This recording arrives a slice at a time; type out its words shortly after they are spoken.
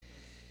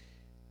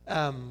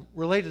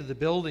Related to the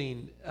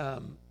building, I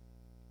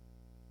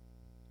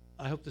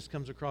hope this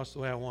comes across the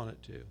way I want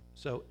it to.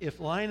 So if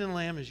Lion and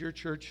Lamb is your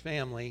church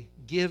family,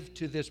 give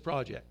to this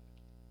project.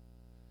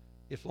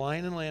 If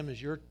Lion and Lamb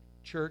is your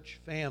church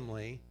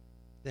family,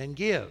 then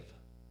give.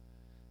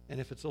 And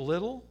if it's a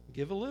little,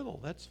 give a little.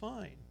 That's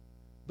fine.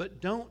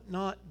 But don't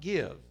not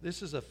give.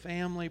 This is a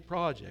family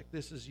project.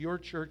 This is your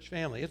church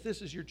family. If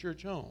this is your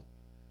church home.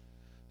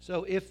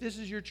 So if this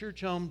is your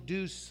church home,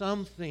 do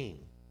something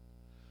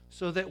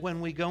so that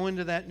when we go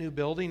into that new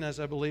building, as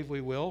I believe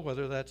we will,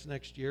 whether that's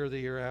next year or the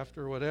year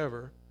after or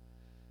whatever,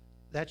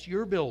 that's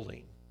your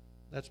building.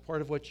 That's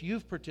part of what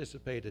you've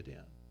participated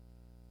in.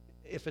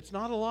 If it's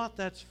not a lot,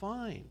 that's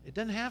fine. It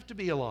doesn't have to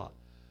be a lot.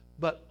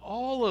 But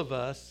all of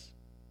us,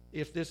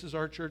 if this is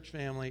our church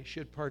family,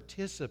 should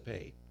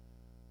participate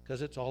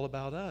because it's all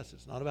about us.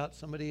 It's not about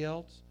somebody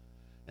else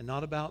and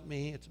not about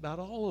me. It's about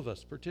all of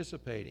us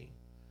participating.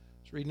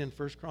 It's reading in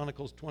 1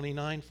 Chronicles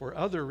 29 for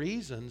other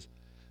reasons,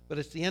 but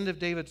it's the end of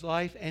David's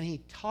life, and he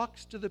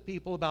talks to the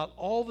people about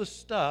all the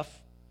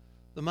stuff,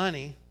 the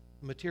money,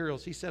 the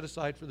materials he set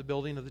aside for the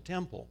building of the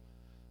temple.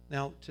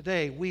 Now,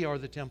 today, we are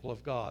the temple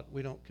of God.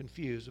 We don't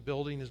confuse. A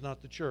building is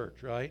not the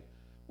church, right?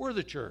 We're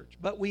the church,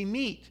 but we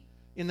meet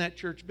in that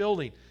church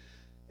building.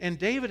 And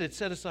David had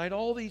set aside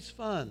all these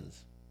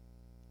funds.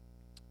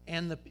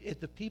 And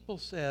the people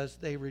says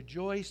they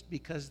rejoiced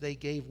because they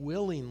gave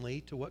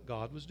willingly to what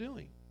God was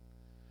doing.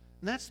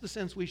 And that's the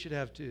sense we should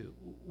have too.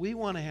 We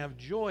want to have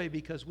joy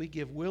because we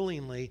give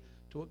willingly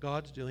to what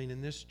God's doing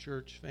in this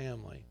church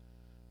family.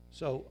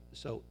 So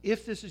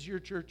if this is your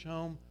church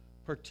home,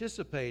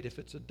 participate. If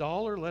it's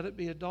 $1, let it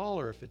be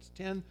 $1. If it's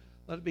 10,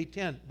 let it be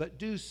 10. But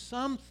do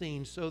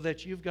something so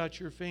that you've got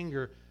your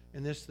finger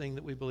in this thing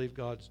that we believe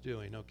God's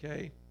doing,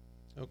 okay?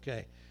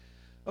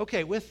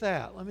 Okay, with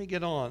that, let me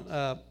get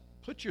on.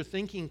 Put your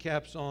thinking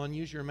caps on.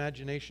 Use your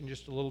imagination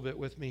just a little bit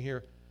with me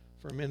here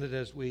for a minute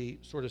as we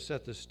sort of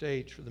set the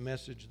stage for the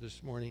message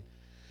this morning.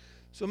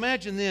 So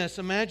imagine this.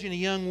 Imagine a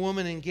young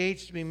woman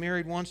engaged to be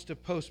married wants to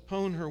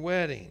postpone her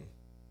wedding.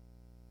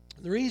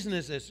 The reason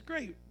is this.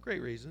 Great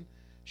reason.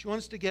 She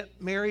wants to get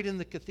married in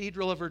the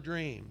cathedral of her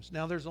dreams.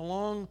 Now, there's a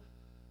long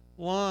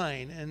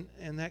line,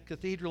 and that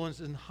cathedral is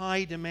in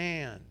high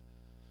demand.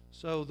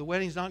 So the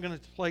wedding's not going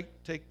to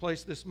take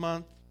place this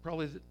month,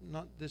 probably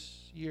not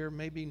this year,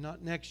 maybe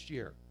not next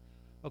year.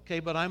 Okay,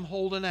 but I'm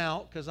holding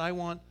out because I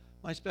want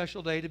my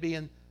special day to be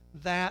in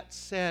that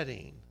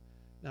setting.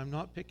 Now, I'm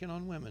not picking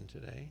on women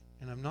today,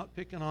 and I'm not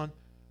picking on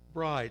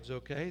brides,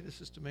 okay?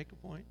 This is to make a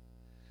point.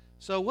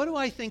 So what do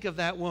I think of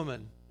that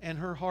woman and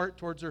her heart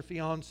towards her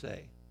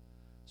fiancé?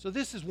 So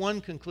this is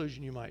one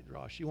conclusion you might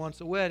draw. She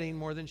wants a wedding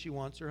more than she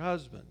wants her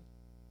husband.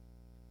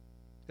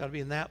 It's got to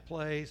be in that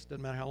place.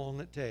 Doesn't matter how long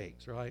it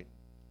takes, right?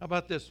 How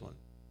about this one?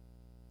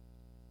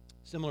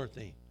 Similar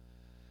theme.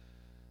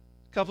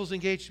 Couple's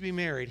engaged to be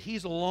married.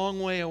 He's a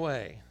long way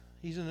away.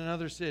 He's in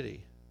another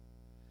city.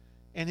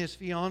 And his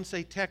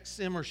fiancée texts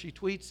him, or she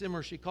tweets him,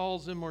 or she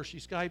calls him, or she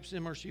Skypes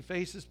him, or she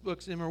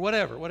Facebooks him, or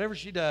whatever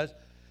she does.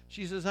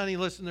 She says, honey,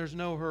 listen, there's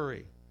no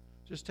hurry.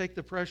 Just take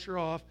the pressure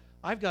off.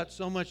 I've got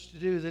so much to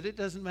do that it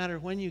doesn't matter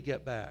when you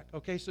get back.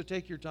 Okay, so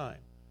take your time.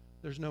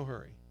 There's no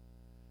hurry.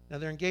 Now,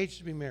 they're engaged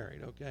to be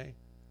married, okay?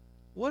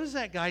 What does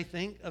that guy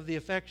think of the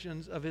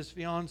affections of his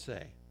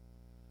fiancée?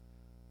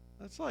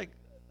 That's like,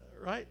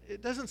 right?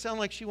 It doesn't sound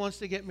like she wants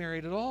to get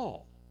married at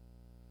all.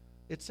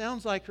 It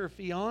sounds like her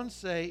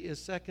fiancé is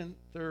second,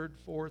 third,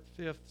 fourth,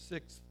 fifth,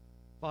 sixth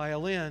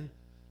violin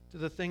to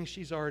the things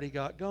she's already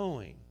got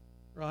going,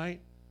 right?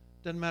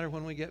 Doesn't matter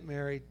when we get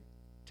married.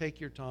 Take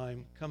your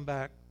time. Come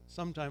back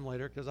sometime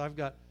later because I've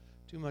got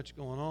too much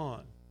going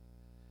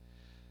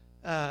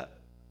on.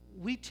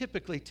 We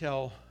typically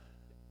tell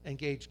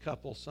engaged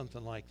couples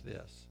something like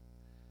this.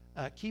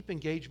 Keep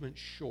engagement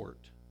short.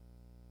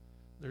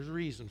 There's a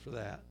reason for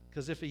that.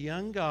 Because if a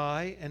young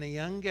guy and a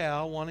young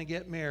gal want to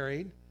get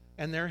married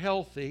and they're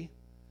healthy,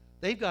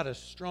 they've got a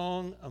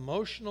strong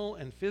emotional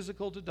and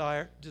physical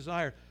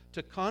desire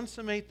to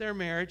consummate their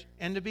marriage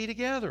and to be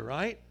together,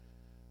 right?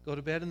 Go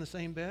to bed in the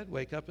same bed,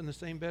 wake up in the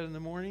same bed in the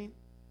morning.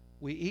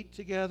 We eat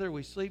together,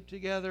 we sleep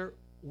together.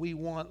 We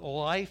want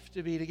life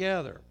to be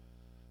together.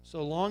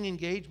 So long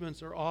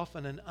engagements are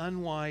often an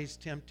unwise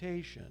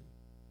temptation.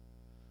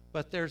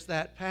 But there's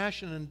that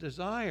passion and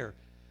desire.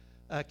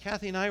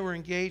 Kathy and I were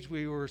engaged.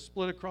 We were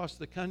split across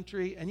the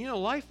country. And,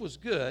 life was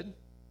good.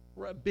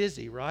 We're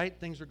busy, right?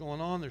 Things are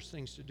going on. There's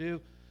things to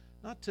do.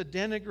 Not to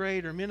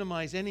denigrate or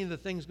minimize any of the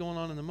things going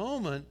on in the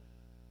moment.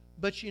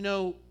 But,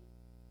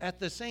 at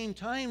the same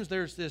time,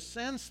 there's this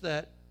sense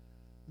that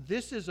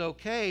this is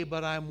okay,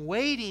 but I'm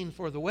waiting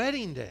for the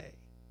wedding day.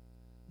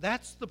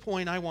 That's the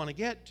point I want to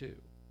get to.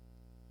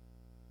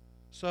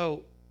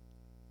 So,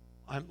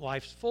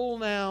 life's full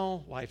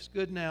now, life's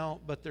good now,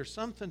 but there's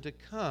something to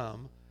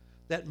come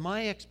that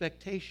my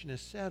expectation is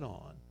set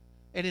on.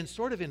 And it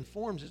sort of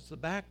informs, it's the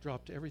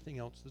backdrop to everything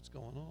else that's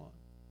going on.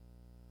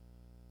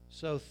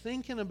 So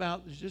thinking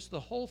about just the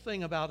whole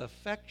thing about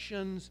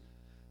affections,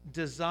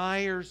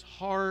 desires,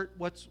 heart,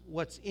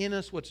 what's in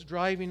us, what's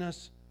driving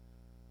us,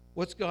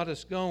 What's got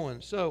us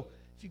going? So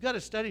if you've got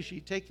a study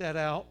sheet, take that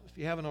out if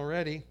you haven't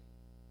already.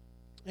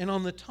 And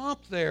on the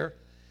top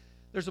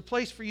there's a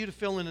place for you to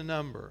fill in a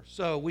number.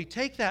 So we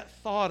take that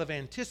thought of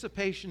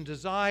anticipation,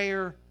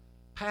 desire,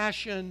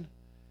 passion,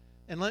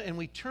 and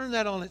we turn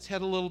that on its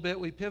head a little bit.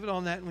 We pivot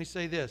on that and we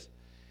say this.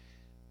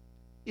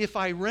 If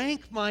I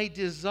rank my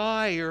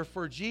desire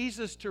for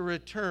Jesus to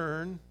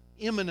return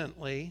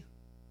imminently,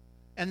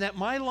 and that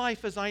my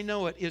life as I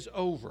know it is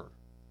over,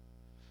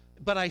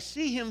 but I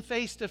see him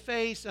face to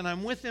face and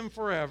I'm with him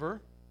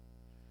forever,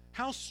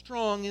 how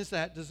strong is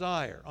that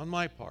desire on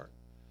my part?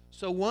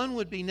 So 1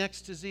 would be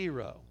next to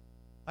 0.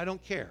 I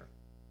don't care.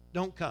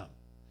 Don't come.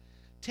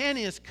 10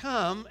 is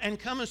come, and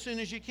come as soon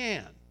as you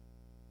can.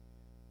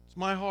 It's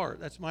my heart.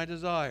 That's my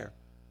desire.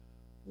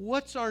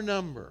 What's our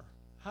number?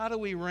 How do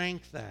we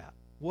rank that?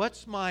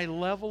 What's my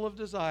level of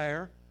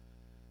desire?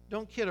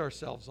 Don't kid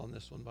ourselves on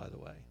this one, by the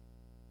way.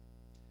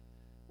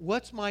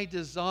 What's my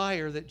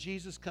desire that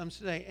Jesus comes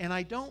today? And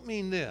I don't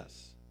mean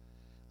this.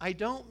 I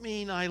don't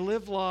mean I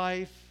live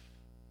life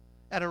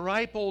at a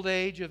ripe old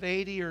age of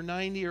 80 or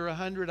 90 or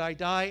 100, I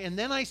die, and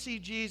then I see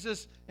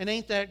Jesus, and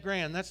ain't that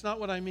grand. That's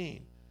not what I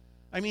mean.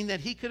 I mean that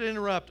he could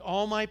interrupt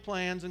all my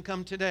plans and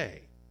come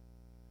today.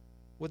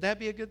 Would that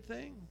be a good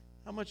thing?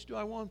 How much do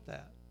I want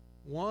that?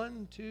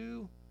 1,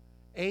 2,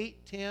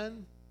 8,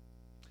 10?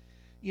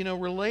 You know,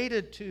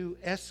 related to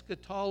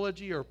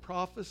eschatology or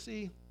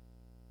prophecy,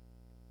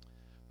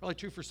 probably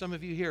true for some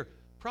of you here,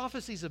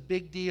 prophecy is a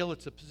big deal.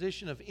 It's a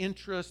position of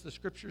interest. The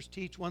scriptures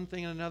teach one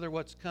thing and another,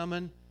 what's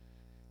coming.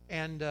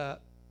 And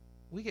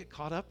we get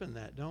caught up in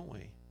that, don't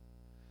we?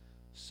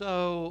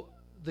 So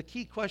the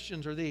key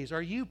questions are these.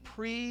 Are you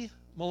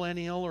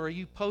pre-millennial or are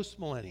you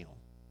post-millennial?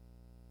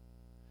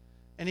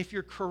 And if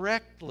you're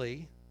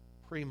correctly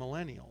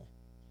pre-millennial,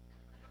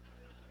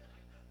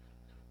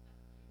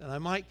 then I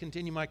might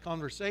continue my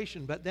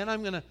conversation, but then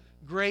I'm going to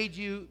grade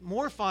you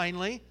more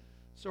finely.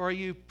 So are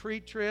you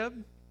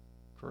pre-trib?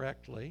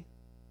 Correctly.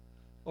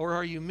 Or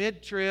are you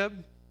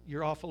mid-trib?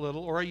 You're off a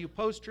little. Or are you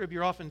post-trib?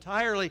 You're off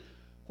entirely.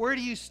 Where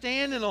do you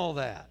stand in all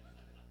that?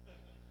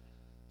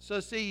 So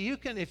see, you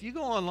can, if you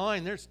go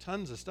online, there's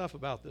tons of stuff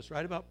about this,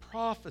 right? About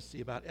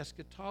prophecy, about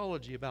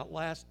eschatology, about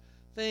last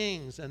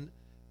things, and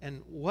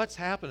what's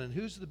happening,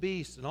 who's the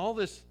beast, and all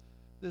this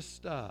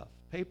stuff.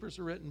 Papers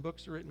are written,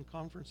 books are written,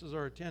 conferences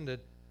are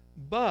attended.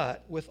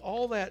 But with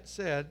all that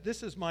said,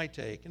 this is my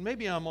take, and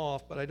maybe I'm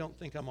off, but I don't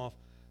think I'm off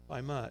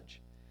by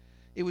much.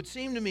 It would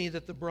seem to me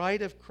that the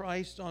bride of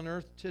Christ on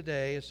earth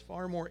today is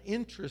far more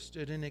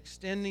interested in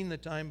extending the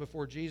time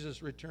before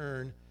Jesus'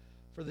 return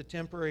for the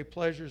temporary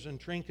pleasures and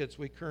trinkets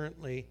we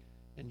currently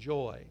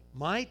enjoy.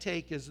 My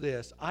take is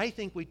this. I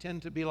think we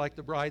tend to be like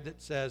the bride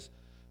that says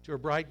to her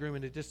bridegroom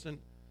in a distant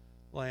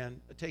land,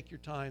 take your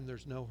time,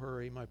 there's no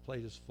hurry, my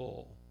plate is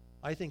full.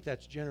 I think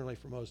that's generally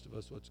for most of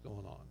us what's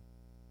going on.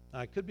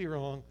 I could be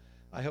wrong.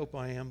 I hope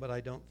I am, but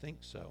I don't think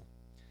so.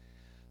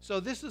 So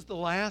this is the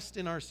last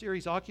in our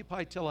series,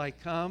 Occupy Till I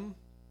Come.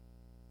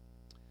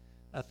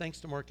 Thanks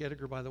to Mark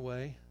Ediger, by the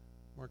way.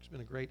 Mark's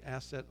been a great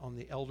asset on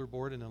the elder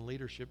board and in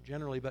leadership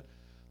generally. But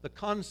the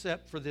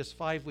concept for this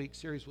 5-week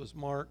series was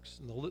Mark's,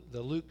 and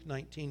the Luke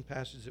 19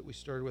 passage that we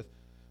started with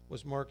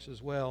was Mark's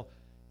as well.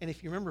 And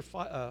if you remember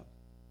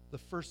the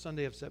first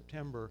Sunday of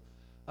September,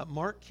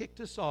 Mark kicked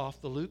us off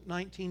the Luke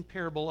 19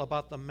 parable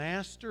about the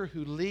master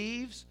who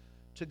leaves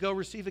to go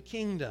receive a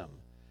kingdom.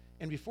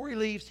 And before he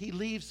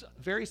leaves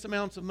various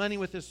amounts of money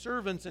with his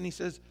servants, and he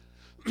says,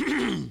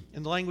 in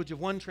the language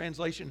of one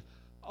translation,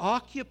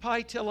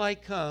 occupy till I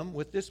come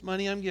with this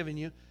money I'm giving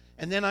you,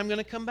 and then I'm going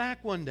to come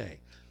back one day.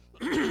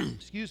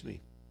 Excuse me.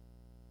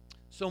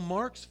 So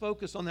Mark's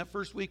focus on that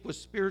first week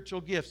was spiritual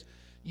gifts.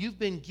 You've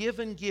been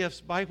given gifts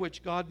by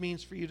which God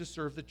means for you to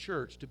serve the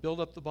church, to build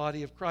up the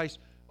body of Christ.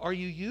 Are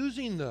you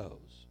using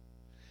those?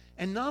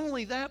 And not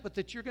only that, but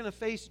that you're going to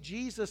face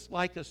Jesus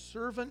like a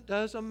servant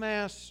does a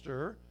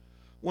master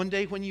one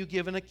day when you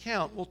give an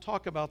account. We'll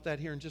talk about that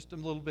here in just a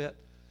little bit.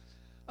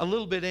 A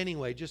little bit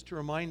anyway, just to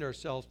remind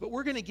ourselves. But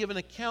we're going to give an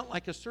account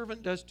like a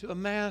servant does to a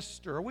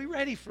master. Are we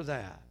ready for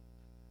that?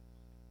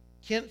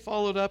 Kent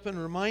followed up and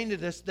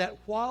reminded us that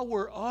while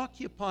we're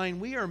occupying,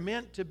 we are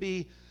meant to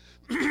be,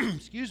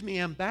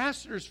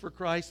 ambassadors for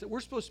Christ, that we're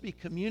supposed to be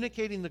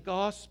communicating the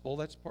gospel.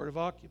 That's part of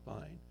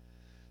occupying.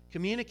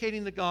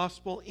 Communicating the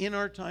gospel in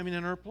our time and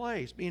in our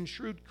place. Being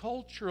shrewd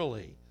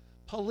culturally,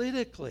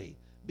 politically,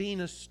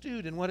 being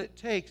astute in what it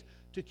takes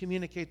to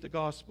communicate the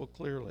gospel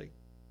clearly.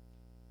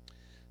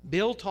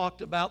 Bill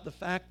talked about the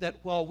fact that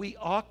while we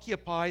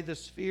occupy the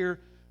sphere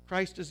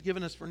Christ has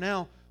given us for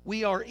now,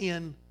 we are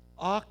in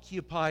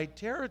occupied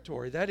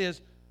territory. That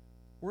is,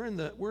 we're in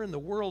the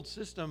world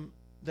system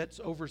that's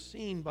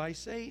overseen by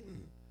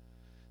Satan.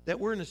 That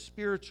we're in a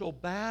spiritual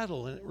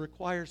battle, and it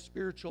requires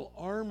spiritual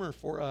armor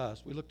for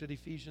us. We looked at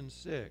Ephesians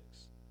 6.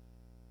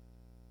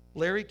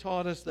 Larry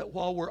taught us that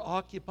while we're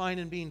occupying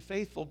and being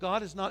faithful,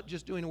 God is not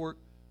just doing a work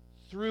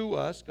through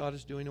us, God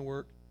is doing a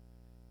work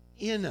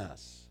in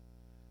us.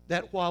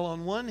 That while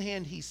on one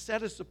hand He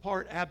set us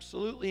apart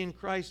absolutely in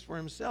Christ for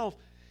Himself,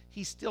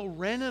 He's still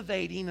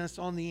renovating us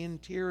on the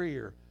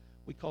interior,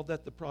 We call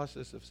that the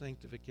process of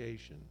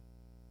sanctification.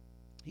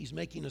 He's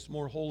making us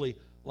more holy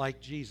like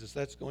Jesus.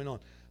 That's going on.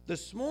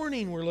 This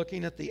morning we're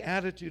looking at the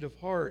attitude of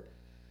heart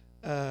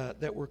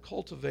that we're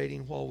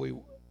cultivating while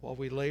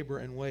we labor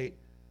and wait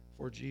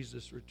for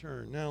Jesus'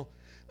 return. Now,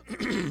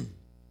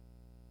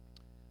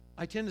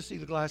 I tend to see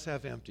the glass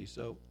half empty,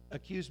 so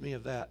accuse me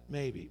of that,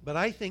 maybe. But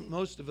I think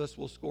most of us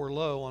will score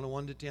low on a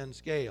 1 to 10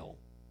 scale.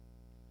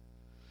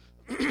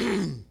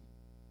 And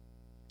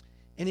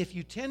if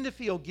you tend to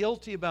feel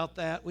guilty about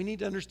that, we need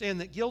to understand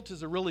that guilt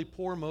is a really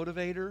poor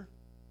motivator.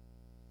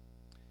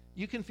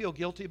 You can feel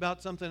guilty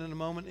about something in a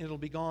moment, and it'll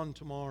be gone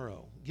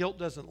tomorrow. Guilt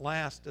doesn't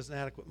last as an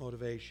adequate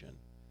motivation.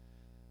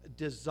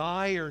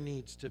 Desire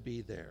needs to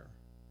be there.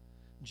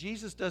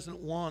 Jesus doesn't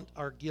want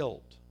our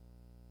guilt.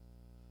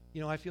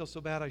 You know, I feel so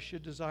bad, I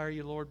should desire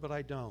you, Lord, but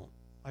I don't.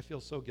 I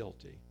feel so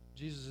guilty.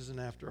 Jesus isn't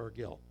after our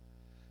guilt.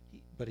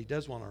 But he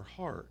does want our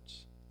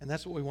hearts. And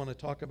that's what we want to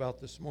talk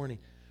about this morning.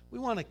 We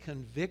want a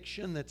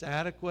conviction that's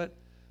adequate.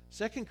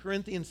 2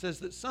 Corinthians says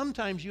that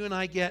sometimes you and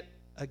I get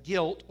a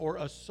guilt or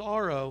a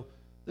sorrow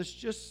that's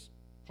just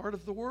part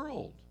of the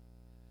world.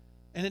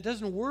 And it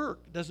doesn't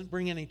work, it doesn't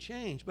bring any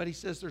change. But he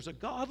says there's a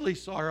godly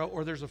sorrow,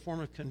 or there's a form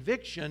of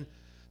conviction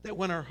that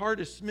when our heart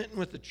is smitten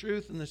with the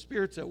truth and the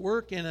Spirit's at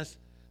work in us,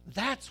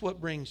 that's what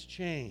brings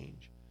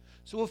change.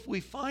 So if we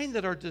find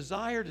that our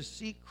desire to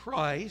seek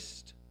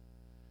Christ,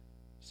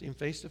 see him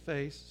face to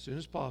face as soon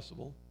as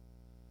possible,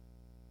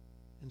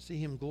 and see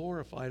him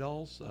glorified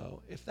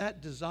also, if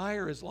that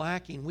desire is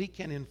lacking, we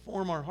can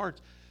inform our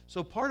hearts.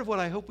 So part of what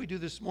I hope we do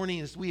this morning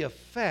is we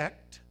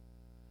affect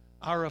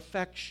our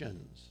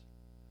affections,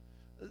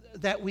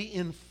 that we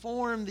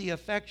inform the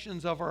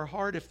affections of our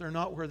heart if they're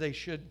not where they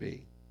should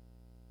be.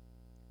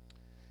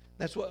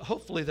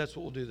 Hopefully that's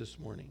what we'll do this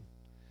morning.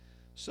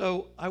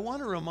 So I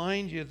want to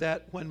remind you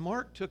that when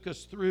Mark took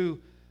us through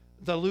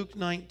the Luke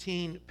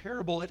 19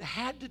 parable, it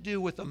had to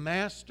do with a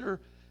master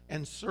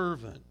and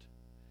servant.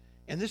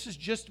 And this is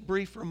just a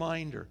brief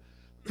reminder.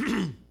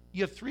 You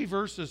have 3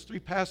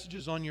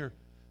 passages on your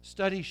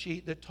study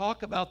sheet that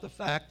talk about the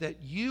fact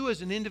that you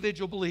as an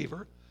individual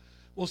believer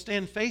will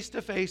stand face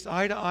to face,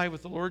 eye to eye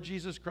with the Lord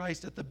Jesus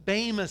Christ at the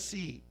Bema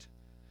seat,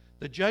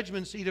 the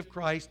judgment seat of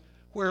Christ,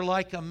 where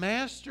like a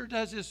master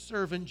does his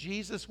servant,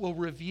 Jesus will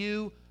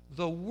review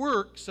the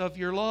works of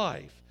your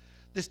life.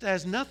 This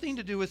has nothing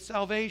to do with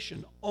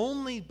salvation.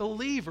 Only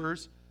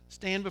believers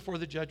stand before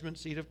the judgment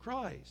seat of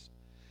Christ.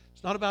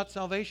 It's not about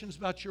salvation, it's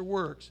about your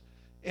works.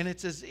 And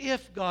it's as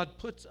if God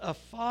puts a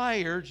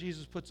fire,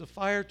 Jesus puts a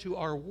fire to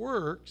our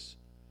works,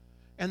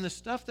 and the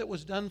stuff that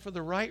was done for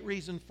the right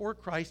reason for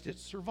Christ, it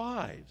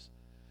survives.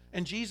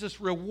 And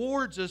Jesus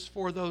rewards us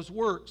for those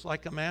works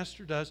like a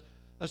master does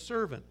a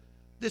servant.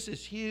 This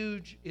is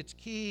huge. It's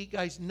key.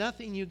 Guys,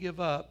 nothing you give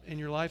up in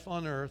your life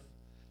on earth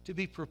to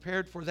be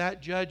prepared for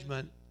that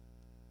judgment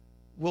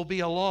will be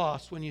a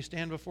loss when you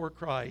stand before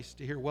Christ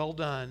to hear, well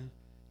done,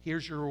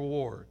 here's your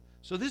reward.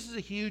 So this is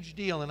a huge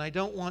deal, and I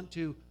don't want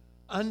to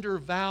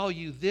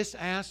undervalue this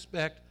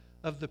aspect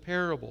of the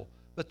parable.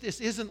 But this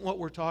isn't what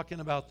we're talking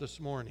about this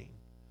morning.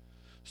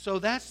 So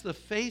that's the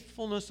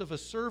faithfulness of a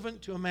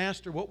servant to a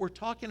master. What we're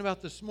talking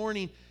about this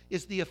morning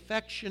is the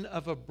affection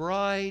of a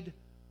bride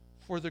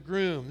for the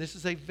groom. This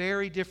is a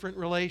very different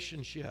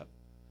relationship.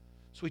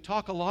 So we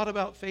talk a lot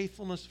about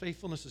faithfulness.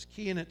 Faithfulness is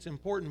key and it's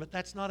important, but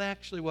that's not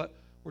actually what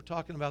we're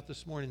talking about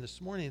this morning.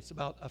 This morning it's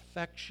about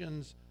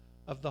affections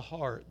of the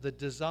heart, the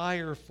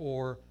desire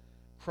for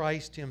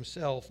Christ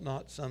himself,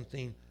 not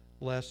something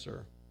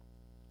lesser.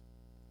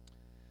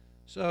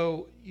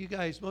 So you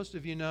guys, most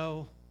of you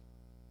know,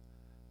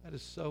 that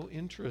is so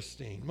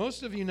interesting.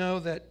 Most of you know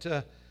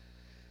that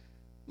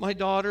my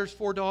daughters,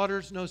 4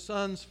 daughters, no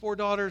sons, 4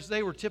 daughters,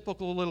 they were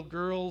typical little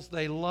girls.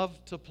 They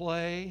loved to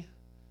play.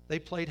 They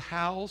played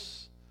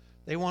house.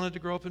 They wanted to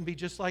grow up and be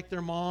just like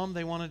their mom.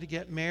 They wanted to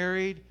get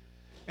married,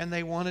 and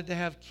they wanted to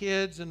have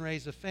kids and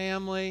raise a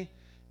family.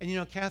 And you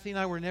know, Kathy and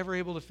I were never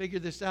able to figure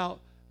this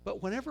out.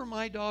 But whenever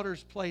my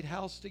daughters played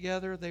house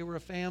together, they were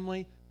a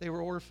family, they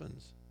were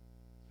orphans.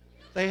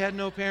 They had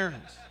no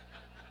parents.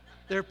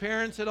 Their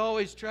parents had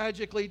always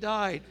tragically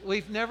died.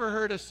 We've never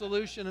heard a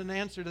solution, an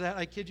answer to that,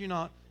 I kid you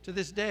not, to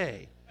this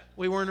day.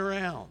 We weren't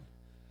around.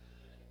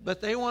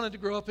 But they wanted to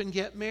grow up and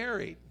get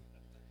married.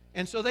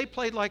 And so they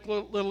played like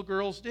little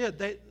girls did.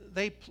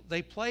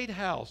 They played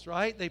house,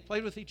 right? They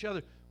played with each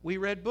other. We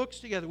read books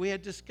together. We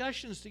had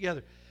discussions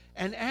together.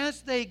 And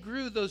as they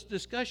grew, those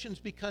discussions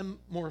become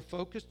more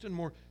focused and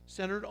more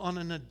centered on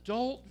an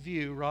adult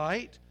view,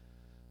 right,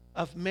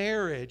 of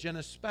marriage and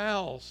a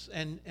spouse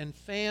and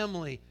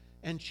family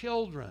and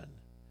children.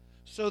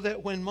 So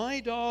that when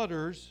my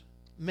daughters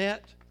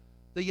met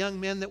the young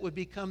men that would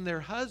become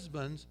their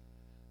husbands,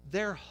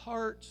 their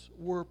hearts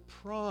were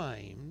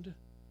primed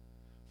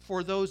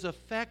for those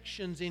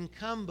affections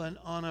incumbent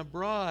on a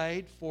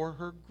bride for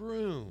her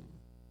groom.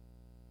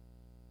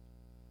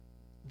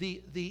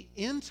 The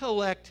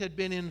intellect had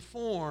been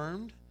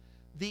informed,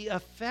 the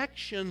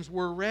affections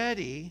were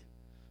ready,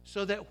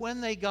 so that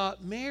when they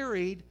got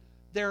married,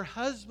 their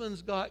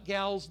husbands got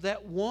gals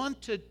that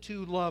wanted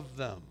to love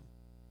them.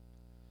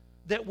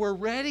 that were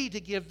ready to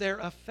give their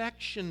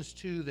affections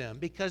to them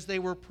because they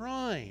were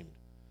primed.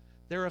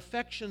 Their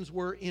affections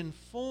were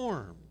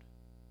informed.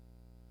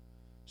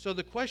 So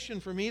the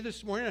question for me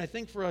this morning, I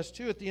think for us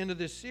too at the end of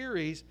this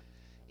series,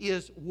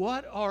 is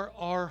what are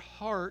our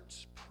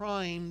hearts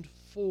primed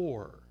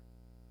for?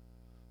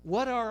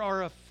 What are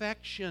our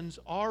affections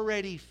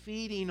already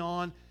feeding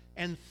on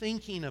and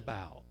thinking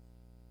about?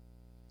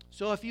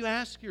 So if you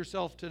ask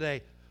yourself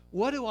today,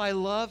 what do I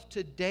love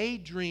to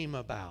daydream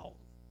about?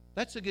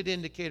 That's a good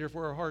indicator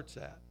for our heart's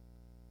at.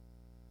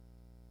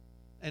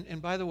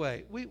 And by the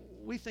way,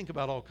 we think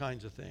about all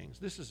kinds of things.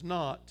 This is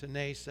not to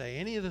naysay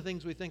any of the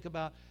things we think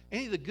about,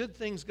 any of the good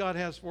things God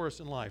has for us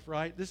in life,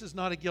 right? This is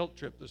not a guilt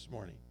trip this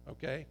morning,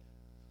 okay?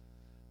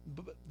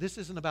 But this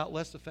isn't about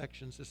less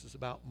affections. This is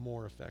about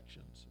more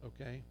affections,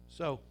 okay?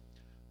 So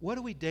what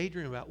do we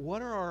daydream about?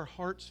 What are our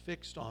hearts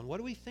fixed on? What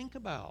do we think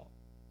about?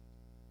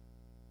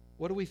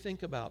 What do we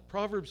think about?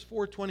 Proverbs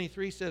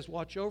 4:23 says,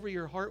 watch over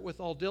your heart with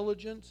all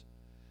diligence,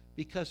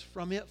 because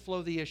from it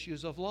flow the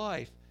issues of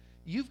life.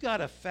 You've got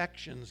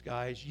affections,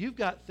 guys. You've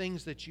got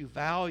things that you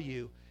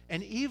value.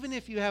 And even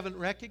if you haven't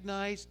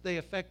recognized, they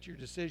affect your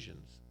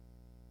decisions.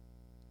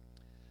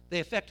 They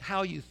affect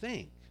how you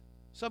think,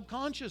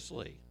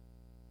 subconsciously.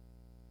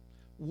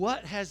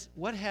 What has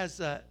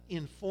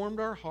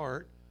informed our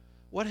heart?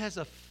 What has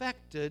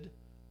affected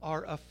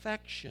our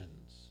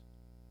affections?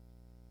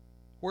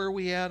 Where are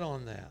we at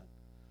on that?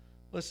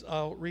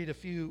 I'll read a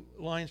few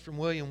lines from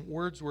William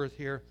Wordsworth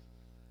here.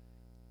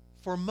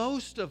 For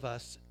most of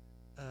us,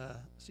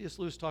 C.S.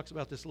 Lewis talks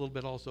about this a little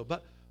bit also,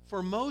 but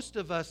for most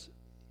of us,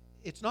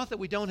 it's not that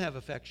we don't have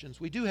affections.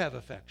 We do have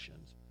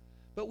affections,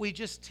 but we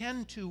just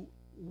tend to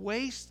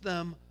waste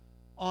them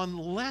on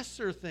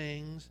lesser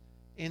things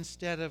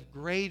instead of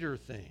greater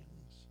things.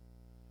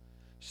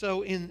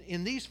 So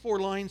in these 4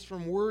 lines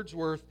from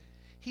Wordsworth,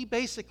 he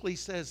basically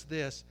says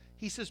this.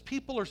 He says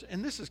people are,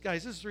 and this is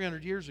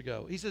 300 years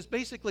ago. He says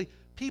basically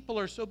people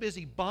are so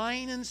busy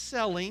buying and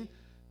selling,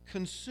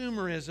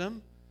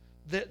 consumerism,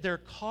 that they're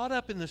caught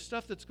up in the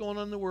stuff that's going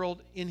on in the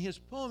world. In his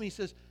poem, he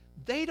says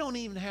they don't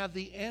even have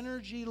the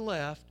energy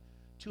left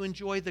to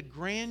enjoy the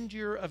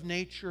grandeur of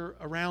nature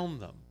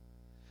around them.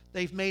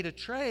 They've made a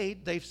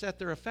trade. They've set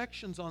their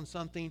affections on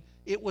something.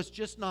 It was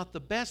just not the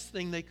best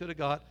thing they could have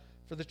got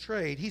for the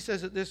trade. He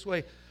says it this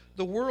way: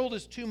 the world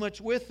is too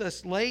much with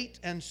us, late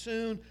and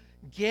soon,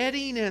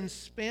 getting and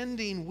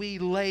spending, we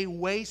lay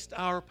waste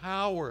our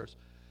powers.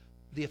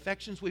 The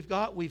affections we've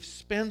got, we've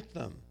spent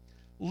them.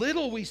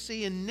 Little we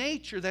see in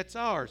nature that's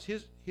ours.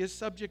 His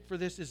subject for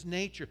this is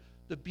nature,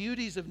 the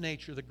beauties of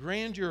nature, the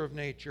grandeur of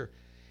nature.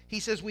 He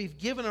says we've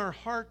given our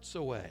hearts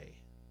away.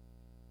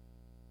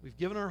 We've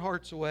given our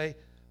hearts away,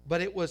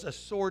 but it was a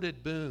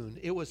sordid boon.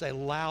 It was a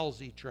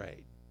lousy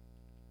trade.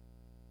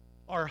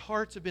 Our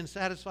hearts have been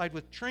satisfied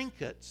with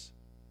trinkets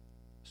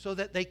so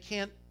that they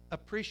can't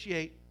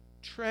appreciate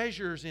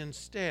treasures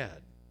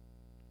instead.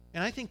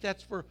 And I think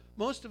that's for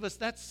most of us,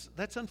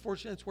 that's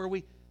unfortunate. It's where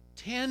we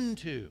tend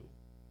to.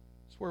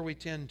 It's where we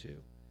tend to.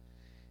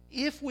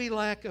 If we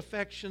lack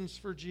affections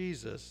for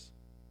Jesus,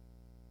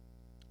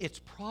 it's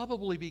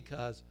probably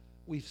because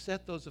we've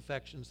set those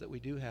affections that we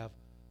do have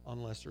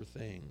on lesser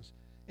things.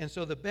 And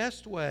so the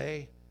best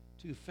way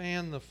to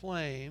fan the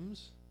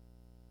flames,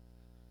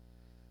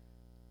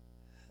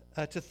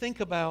 to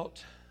think about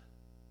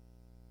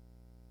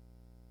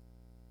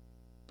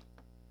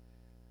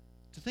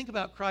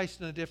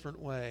Christ in a different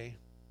way,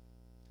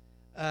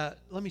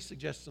 let me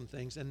suggest some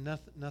things, and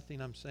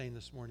nothing I'm saying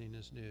this morning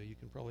is new. You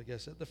can probably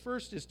guess it. The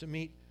first is to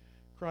meet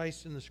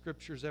Christ in the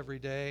Scriptures every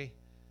day.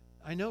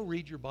 I know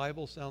read your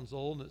Bible sounds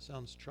old and it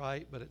sounds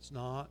trite, but it's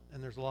not,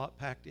 and there's a lot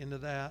packed into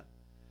that.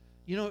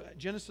 You know,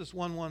 Genesis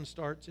 1:1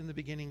 starts, in the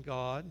beginning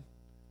God.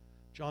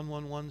 John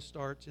 1:1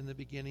 starts, in the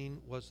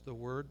beginning was the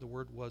Word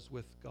was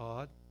with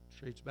God.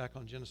 Trades back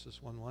on Genesis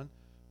 1:1.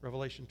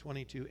 Revelation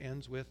 22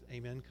 ends with,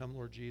 Amen, come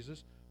Lord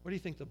Jesus. What do you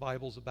think the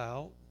Bible's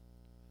about?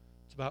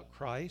 It's about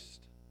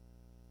Christ,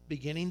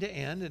 beginning to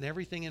end, and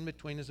everything in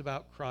between is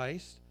about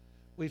Christ.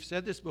 We've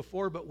said this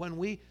before, but when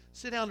we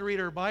sit down to read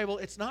our Bible,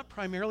 it's not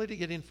primarily to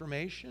get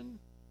information.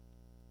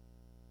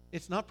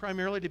 It's not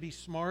primarily to be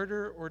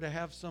smarter or to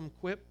have some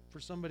quip for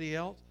somebody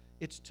else.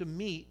 It's to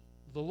meet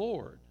the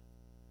Lord.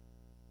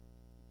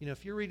 You know,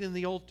 if you're reading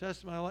the Old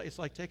Testament, it's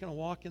like taking a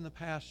walk in the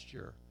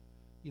pasture.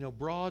 You know,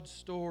 broad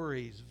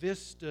stories,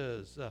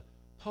 vistas,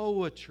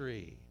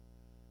 poetry.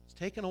 It's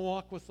taking a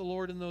walk with the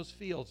Lord in those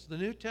fields. The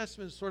New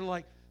Testament is sort of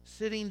like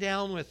sitting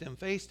down with Him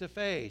face to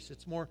face.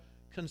 It's more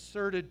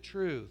concerted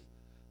truth.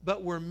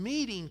 But we're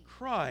meeting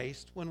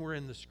Christ when we're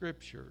in the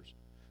Scriptures.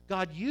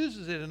 God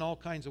uses it in all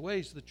kinds of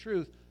ways, the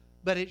truth,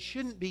 but it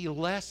shouldn't be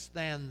less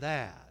than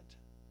that.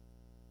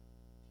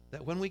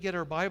 That when we get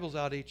our Bibles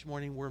out each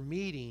morning, we're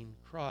meeting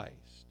Christ.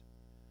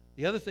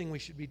 The other thing we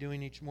should be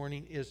doing each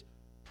morning is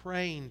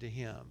praying to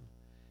Him.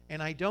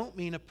 And I don't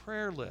mean a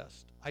prayer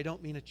list. I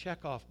don't mean a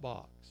checkoff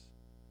box.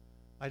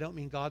 I don't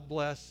mean God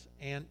bless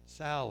Aunt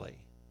Sally.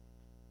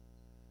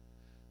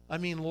 I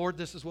mean, Lord,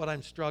 this is what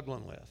I'm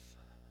struggling with.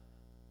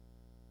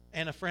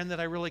 and a friend that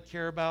I really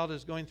care about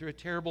is going through a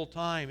terrible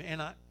time,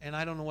 and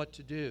I don't know what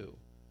to do.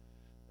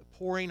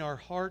 Pouring our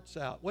hearts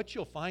out. What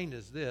you'll find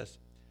is this: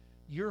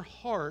 your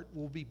heart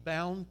will be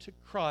bound to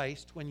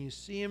Christ when you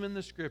see Him in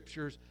the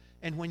Scriptures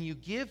and when you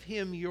give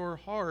Him your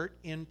heart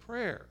in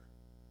prayer.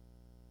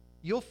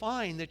 You'll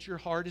find that your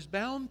heart is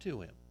bound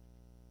to Him.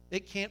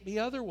 It can't be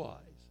otherwise.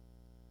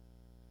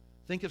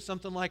 Think of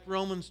something like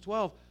Romans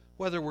 12.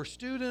 Whether we're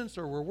students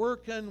or we're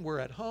working, we're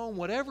at home,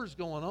 whatever's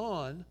going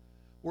on,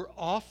 we're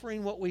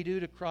offering what we do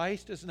to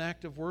Christ as an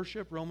act of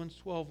worship, Romans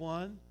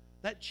 12:1.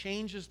 That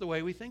changes the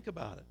way we think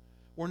about it.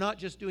 We're not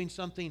just doing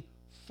something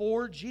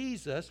for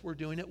Jesus, we're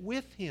doing it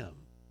with Him.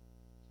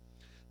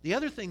 The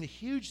other thing, the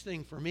huge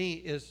thing for me,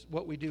 is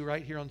what we do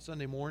right here on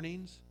Sunday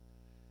mornings.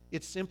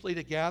 It's simply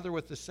to gather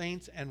with the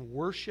saints and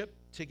worship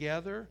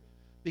together,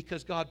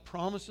 because God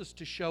promises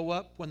to show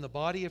up when the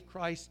body of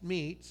Christ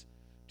meets.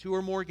 2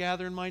 or more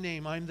gather in my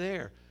name, I'm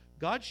there.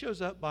 God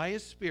shows up by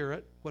His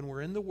Spirit when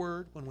we're in the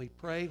Word, when we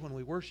pray, when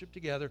we worship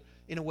together,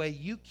 in a way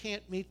you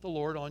can't meet the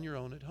Lord on your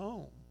own at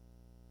home.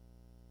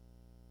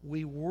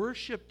 We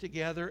worship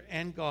together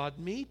and God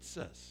meets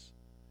us.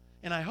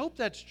 And I hope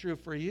that's true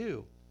for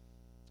you.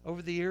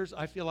 Over the years,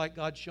 I feel like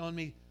God's shown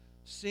me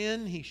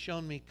sin. He's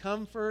shown me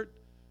comfort.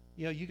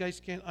 You know, you guys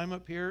can't, I'm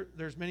up here.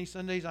 There's many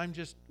Sundays I'm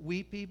just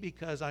weepy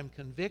because I'm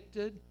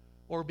convicted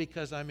or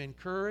because I'm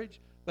encouraged.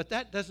 But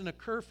that doesn't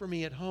occur for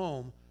me at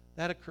home.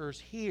 That occurs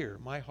here.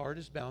 My heart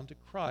is bound to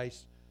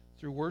Christ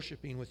through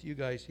worshiping with you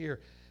guys here.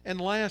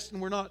 And last,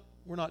 and we're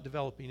not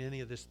developing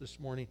any of this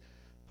morning,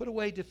 put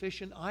away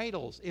deficient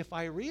idols. If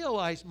I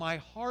realize my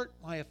heart,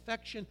 my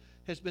affection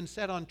has been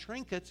set on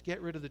trinkets,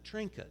 get rid of the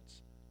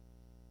trinkets.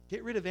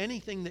 Get rid of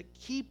anything that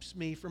keeps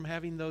me from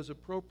having those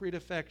appropriate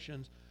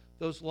affections,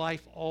 those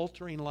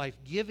life-altering,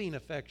 life-giving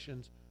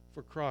affections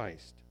for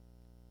Christ.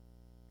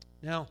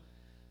 Now,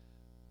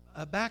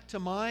 back to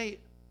my,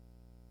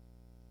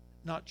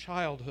 not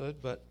childhood,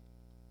 but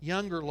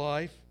younger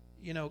life.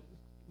 You know,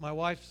 my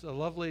wife's a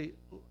lovely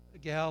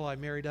gal. I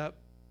married up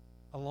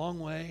a long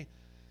way.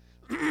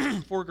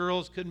 4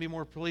 girls, couldn't be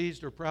more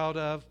pleased or proud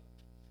of.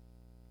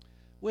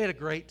 We had a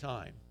great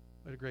time.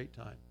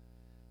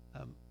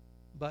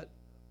 But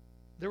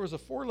there was a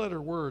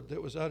 4-letter word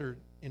that was uttered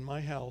in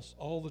my house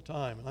all the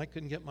time, and I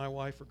couldn't get my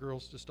wife or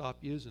girls to stop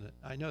using it.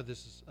 I know this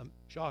is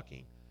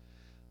shocking.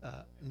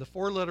 And the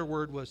 4-letter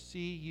word was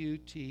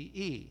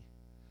C-U-T-E.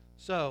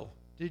 So,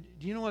 do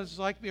you know what it's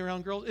like to be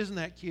around girls? Isn't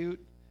that cute?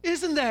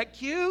 Isn't that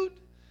cute?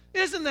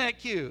 Isn't that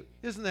cute?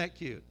 Isn't that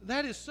cute?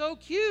 That is so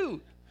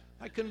cute.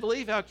 I couldn't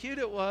believe how cute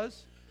it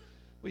was.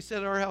 We said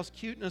at our house,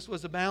 cuteness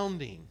was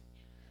abounding.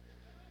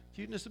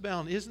 Cuteness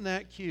abounding. Isn't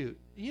that cute?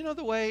 You know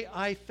the way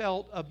I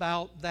felt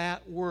about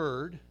that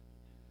word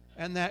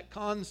and that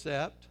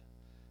concept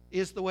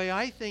is the way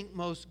I think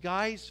most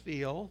guys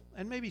feel,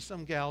 and maybe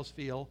some gals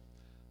feel,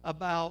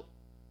 about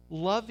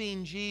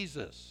loving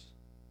Jesus.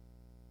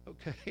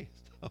 Okay,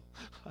 so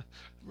I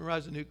remember I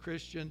was a new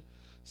Christian.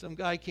 Some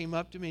guy came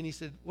up to me and he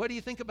said, "What do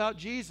you think about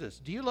Jesus?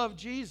 Do you love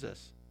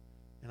Jesus?"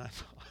 And I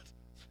thought,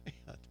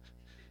 man,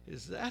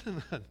 is that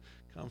an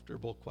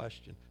uncomfortable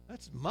question?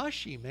 That's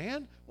mushy,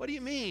 man. What do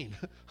you mean?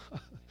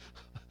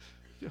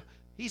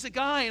 He's a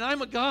guy and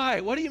I'm a guy.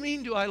 What do you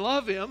mean, do I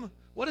love him?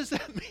 What does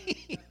that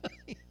mean?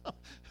 It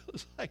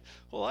was like,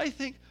 well, I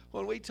think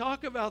when we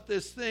talk about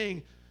this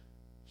thing,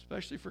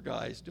 especially for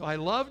guys, do I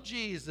love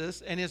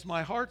Jesus and is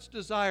my heart's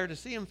desire to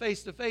see him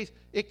face to face?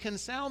 It can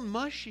sound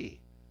mushy.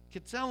 It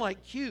can sound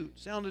like cute,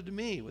 sounded to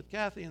me with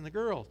Kathy and the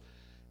girls.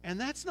 And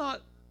that's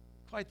not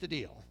quite the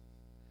deal,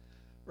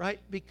 right?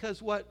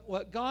 Because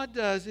what God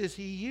does is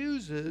he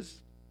uses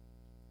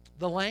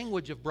the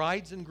language of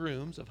brides and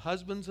grooms, of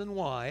husbands and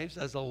wives,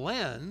 as a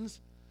lens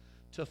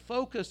to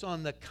focus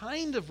on the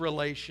kind of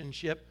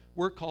relationship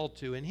we're called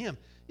to in him.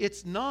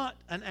 It's not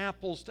an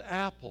apples to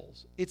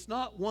apples. It's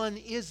not one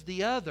is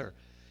the other.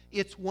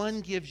 It's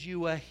one gives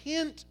you a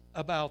hint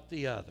about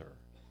the other.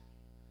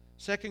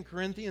 2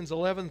 Corinthians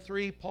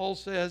 11:3, Paul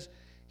says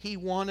he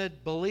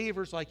wanted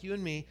believers like you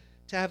and me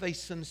to have a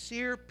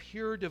sincere,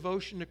 pure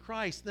devotion to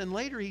Christ. Then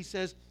later he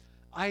says,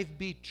 I've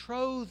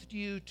betrothed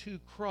you to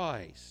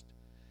Christ.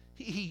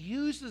 He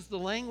uses the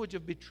language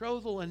of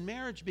betrothal and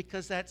marriage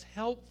because that's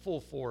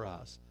helpful for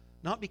us,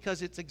 not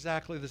because it's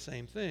exactly the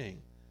same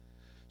thing.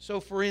 So,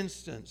 for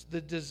instance,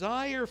 the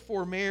desire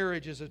for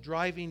marriage is a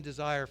driving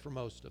desire for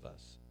most of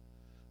us.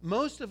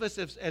 Most of us,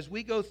 as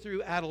we go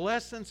through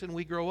adolescence and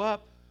we grow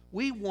up,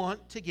 we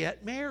want to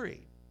get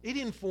married. It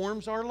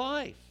informs our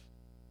life.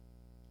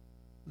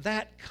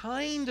 That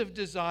kind of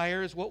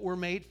desire is what we're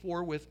made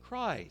for with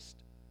Christ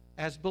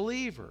as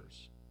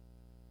believers.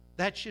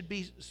 That should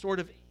be sort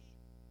of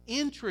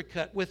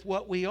intricate with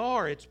what we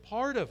are. It's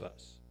part of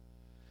us.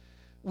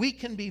 We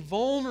can be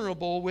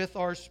vulnerable with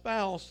our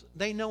spouse.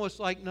 They know us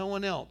like no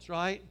one else,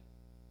 right?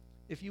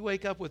 If you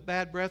wake up with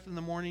bad breath in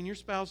the morning, your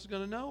spouse is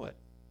going to know it.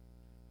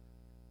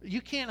 You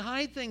can't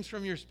hide things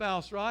from your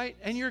spouse, right?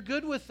 And you're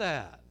good with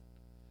that.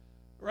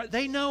 Right?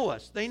 They know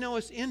us. They know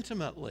us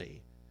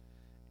intimately.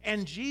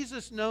 And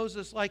Jesus knows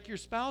us like your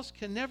spouse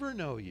can never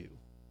know you.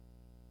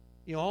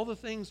 You know, all the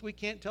things we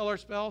can't tell our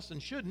spouse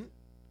and shouldn't.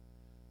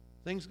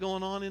 Things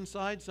going on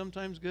inside,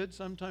 sometimes good,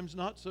 sometimes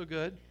not so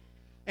good.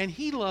 And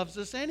He loves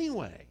us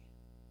anyway.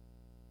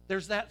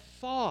 There's that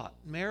thought,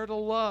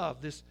 marital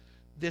love,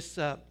 this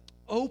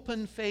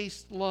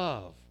open-faced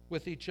love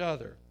with each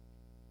other.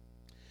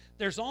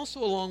 There's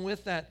also, along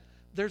with that,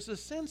 there's a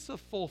sense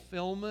of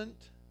fulfillment.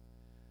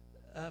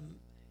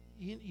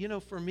 You know,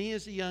 for me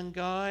as a young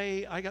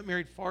guy, I got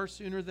married far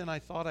sooner than I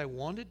thought I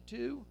wanted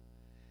to.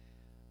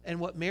 And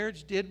what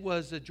marriage did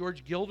was,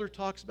 George Gilder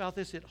talks about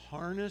this, it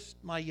harnessed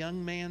my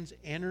young man's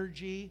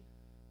energy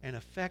and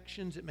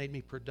affections. It made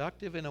me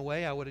productive in a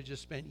way I would have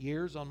just spent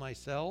years on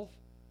myself.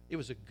 It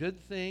was a good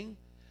thing.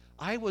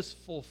 I was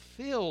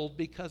fulfilled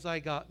because I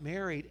got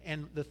married,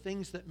 and the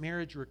things that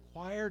marriage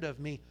required of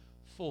me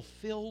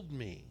fulfilled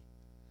me.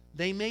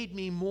 They made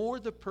me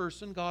more the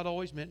person God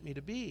always meant me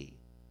to be.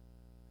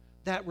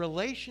 That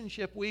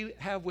relationship we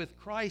have with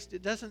Christ,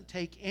 it doesn't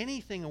take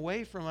anything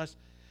away from us.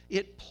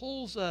 It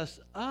pulls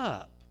us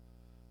up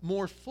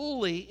more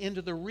fully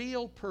into the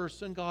real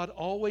person God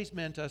always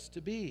meant us to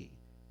be.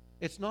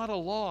 It's not a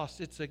loss,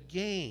 it's a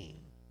gain.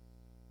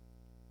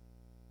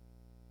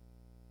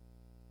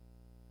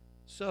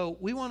 So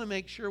we want to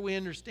make sure we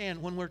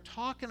understand when we're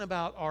talking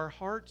about our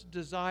heart's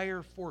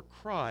desire for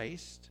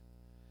Christ,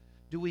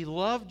 do we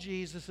love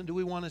Jesus and do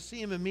we want to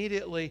see Him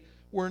immediately?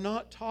 We're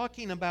not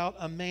talking about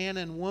a man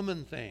and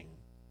woman thing.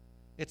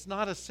 It's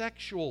not a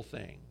sexual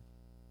thing.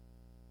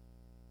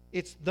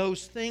 It's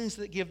those things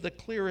that give the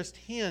clearest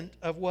hint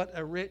of what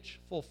a rich,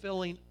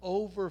 fulfilling,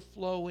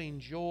 overflowing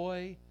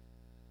joy,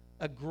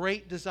 a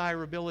great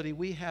desirability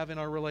we have in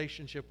our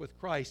relationship with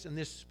Christ. And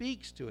this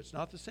speaks to it. It's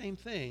not the same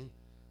thing,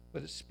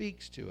 but it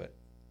speaks to it.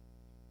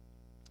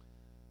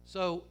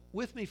 So,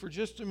 with me for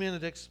just a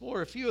minute,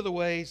 explore a few of the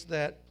ways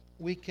that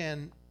we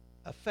can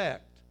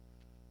affect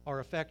our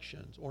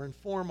affections or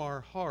inform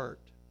our heart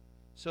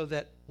so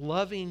that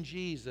loving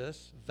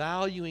Jesus,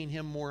 valuing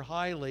Him more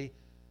highly,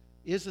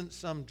 isn't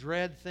some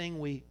dread thing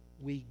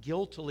we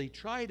guiltily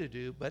try to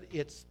do, but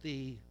it's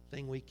the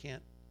thing we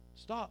can't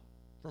stop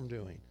from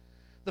doing.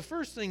 The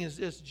first thing is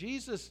this: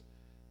 Jesus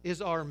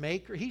is our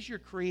maker. He's your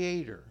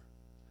creator.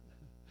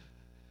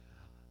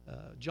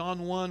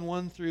 John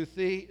 1 through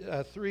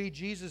 3,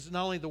 Jesus is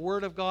not only the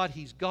Word of God,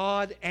 He's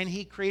God, and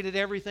He created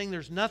everything.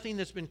 There's nothing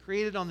that's been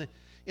created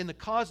in the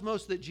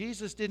cosmos that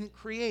Jesus didn't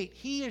create.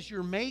 He is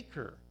your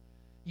maker.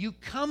 You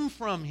come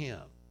from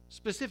Him.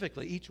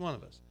 Specifically, each one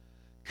of us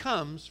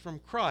comes from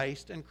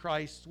Christ and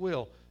Christ's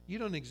will. You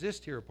don't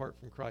exist here apart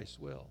from Christ's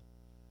will.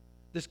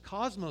 This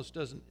cosmos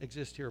doesn't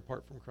exist here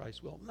apart from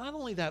Christ's will. Not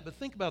only that, but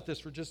think about this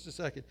for just a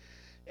second.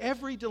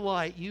 Every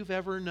delight you've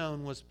ever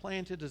known was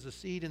planted as a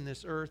seed in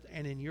this earth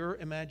and in your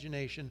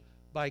imagination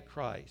by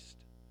Christ.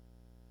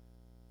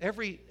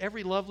 Every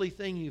lovely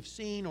thing you've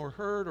seen or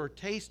heard or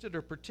tasted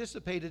or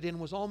participated in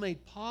was all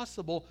made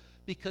possible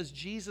because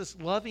Jesus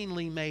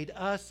lovingly made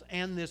us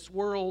and this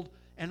world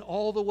and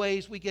all the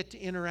ways we get to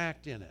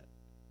interact in it.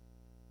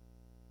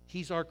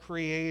 He's our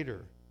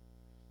creator.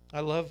 I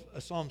love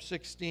Psalm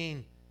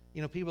 16.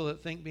 You know, people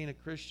that think being a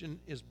Christian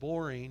is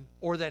boring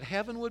or that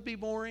heaven would be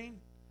boring.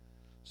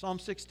 Psalm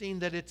 16,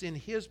 that it's in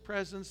His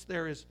presence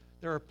there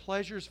are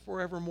pleasures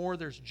forevermore.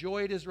 There's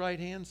joy at His right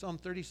hand. Psalm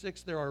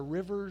 36, there are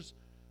rivers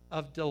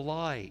of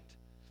delight.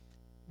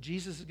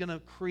 Jesus is going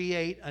to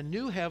create a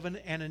new heaven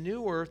and a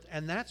new earth,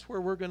 and that's where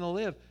we're going to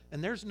live.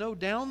 And there's no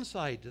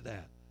downside to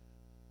that.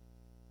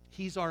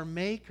 He's our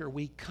maker.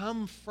 We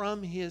come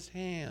from His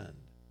hand.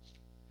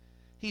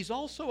 He's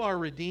also our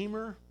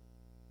Redeemer.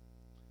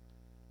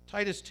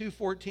 Titus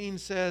 2:14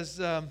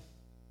 says,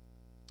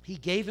 He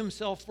gave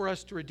Himself for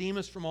us to redeem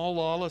us from all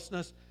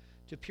lawlessness,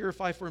 to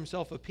purify for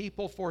Himself a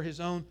people for His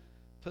own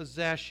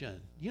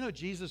possession. You know,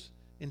 Jesus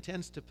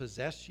intends to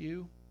possess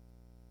you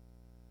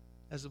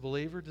as a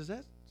believer. Does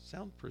that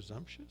sound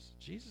presumptuous?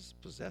 Jesus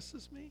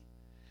possesses me?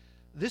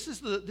 This is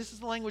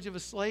the language of a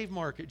slave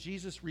market.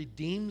 Jesus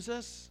redeems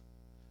us.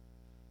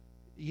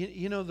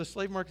 You know, the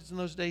slave markets in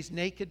those days,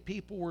 naked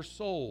people were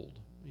sold.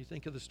 You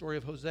think of the story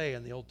of Hosea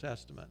in the Old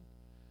Testament.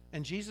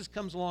 And Jesus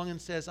comes along and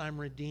says, I'm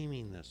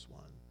redeeming this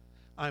one.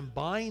 I'm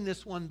buying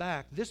this one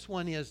back. This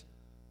one is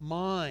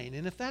mine.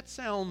 And if that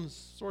sounds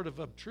sort of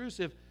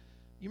obtrusive,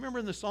 you remember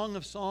in the Song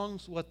of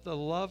Songs what the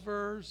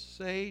lovers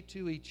say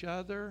to each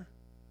other?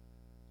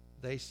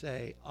 They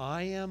say,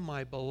 I am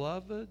my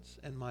beloved's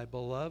and my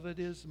beloved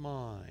is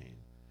mine.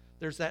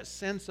 There's that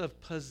sense of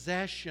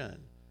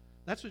possession.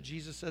 That's what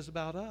Jesus says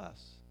about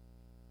us.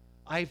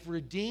 I've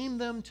redeemed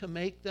them to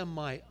make them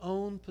my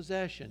own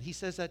possession. He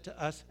says that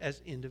to us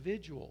as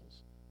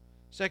individuals.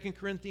 2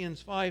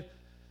 Corinthians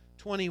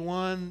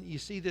 5:21, you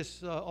see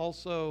this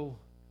also,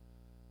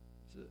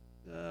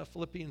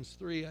 Philippians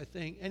 3, I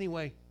think.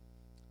 Anyway,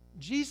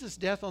 Jesus'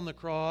 death on the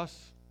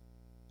cross,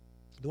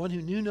 the one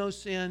who knew no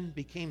sin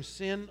became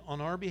sin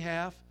on our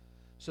behalf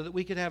so that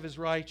we could have His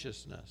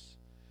righteousness.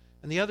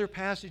 And the other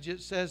passage,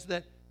 it says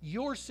that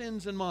your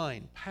sins and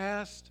mine,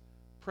 past,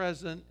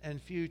 present,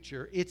 and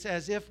future, it's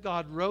as if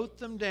God wrote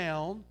them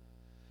down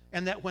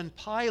And that when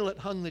Pilate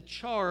hung the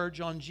charge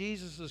on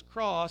Jesus'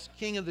 cross,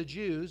 King of the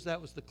Jews,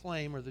 that was the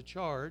claim or the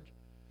charge,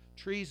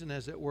 treason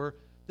as it were,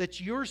 that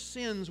your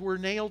sins were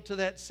nailed to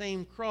that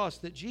same cross,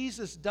 that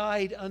Jesus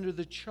died under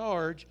the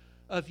charge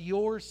of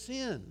your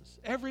sins,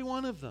 every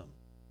one of them.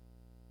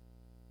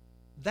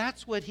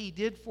 That's what he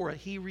did for it.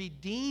 He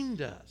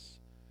redeemed us.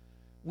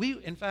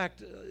 In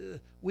fact,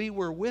 we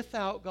were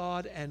without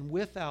God and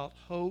without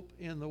hope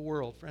in the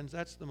world. Friends,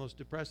 that's the most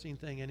depressing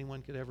thing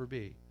anyone could ever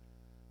be.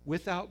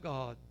 Without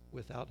God,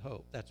 without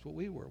hope. That's what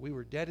we were. We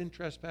were dead in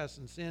trespass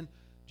and sin.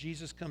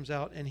 Jesus comes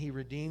out and he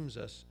redeems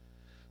us.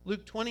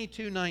 Luke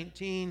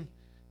 22:19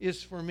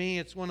 is, for me,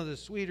 it's one of the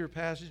sweeter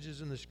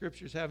passages in the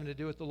Scriptures having to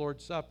do with the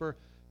Lord's Supper.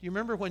 Do you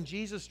remember when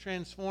Jesus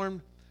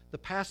transformed the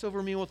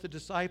Passover meal with the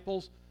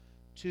disciples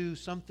to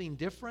something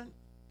different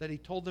that he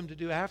told them to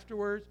do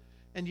afterwards?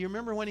 And do you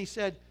remember when he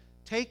said,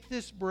 take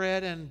this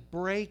bread and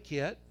break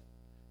it,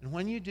 and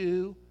when you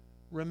do,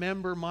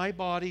 remember my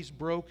body's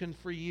broken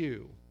for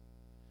you.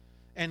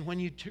 And when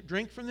you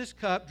drink from this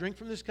cup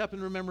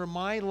and remember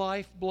my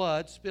life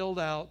blood spilled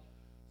out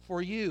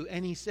for you.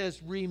 And he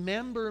says,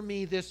 remember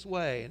me this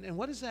way. And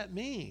what does that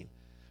mean?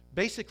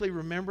 Basically,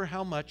 remember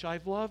how much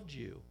I've loved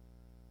you.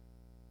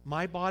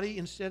 My body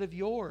instead of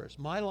yours.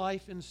 My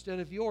life instead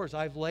of yours.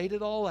 I've laid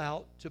it all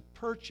out to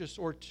purchase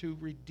or to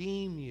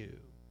redeem you.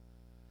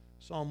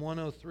 Psalm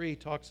 103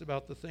 talks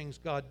about the things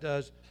God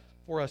does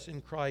for us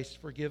in Christ: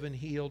 forgiven,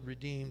 healed,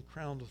 redeemed,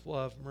 crowned with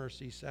love,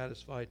 mercy,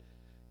 satisfied,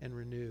 and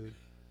renewed.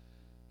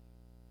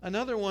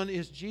 Another one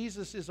is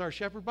Jesus is our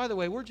shepherd. By the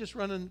way, we're just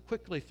running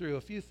quickly through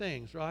a few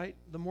things, right?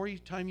 The more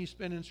time you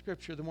spend in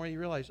Scripture, the more you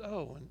realize,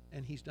 oh,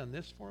 and he's done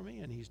this for me,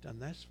 and he's done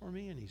this for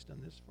me, and he's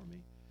done this for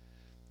me.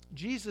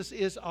 Jesus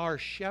is our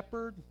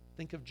shepherd.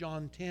 Think of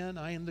John 10.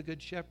 I am the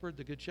good shepherd.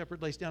 The good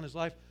shepherd lays down his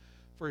life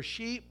for his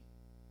sheep.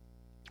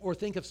 Or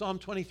think of Psalm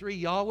 23.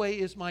 Yahweh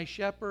is my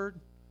shepherd.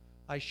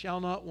 I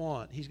shall not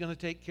want. He's going to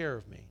take care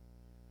of me.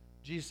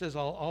 Jesus says,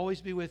 I'll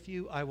always be with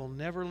you. I will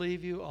never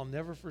leave you. I'll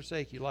never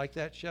forsake you. Like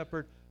that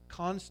shepherd,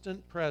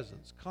 constant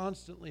presence,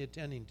 constantly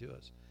attending to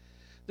us.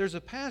 There's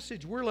a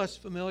passage we're less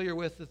familiar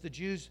with that the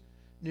Jews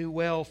knew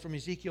well from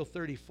Ezekiel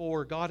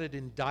 34. God had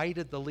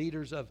indicted the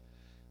leaders of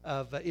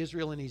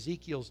Israel in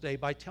Ezekiel's day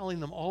by telling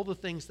them all the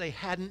things they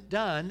hadn't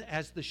done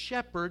as the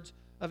shepherds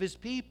of his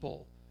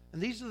people.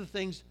 And these are the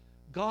things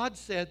God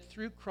said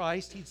through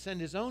Christ he'd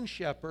send his own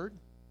shepherd,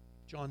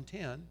 John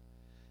 10,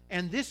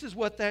 and this is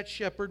what that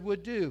shepherd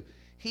would do.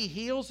 He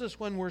heals us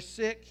when we're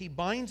sick, he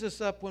binds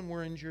us up when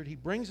we're injured, he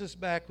brings us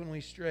back when we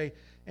stray,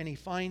 and he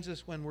finds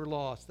us when we're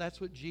lost.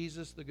 That's what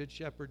Jesus, the Good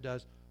Shepherd,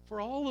 does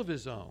for all of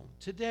his own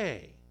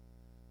today.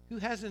 Who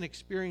hasn't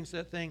experienced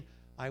that thing?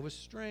 I was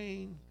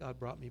straying, God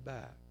brought me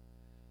back.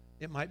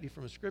 It might be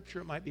from a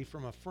scripture, it might be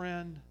from a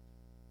friend.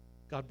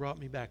 God brought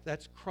me back.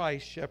 That's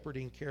Christ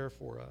shepherding care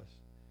for us.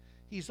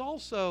 He's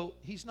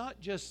not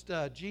just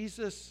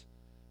Jesus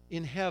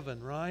in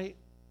heaven, right?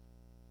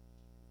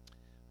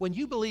 When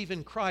you believe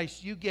in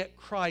Christ, you get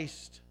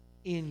Christ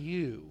in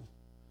you.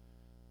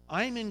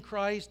 I'm in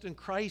Christ and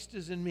Christ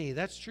is in me.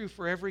 That's true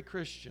for every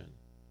Christian.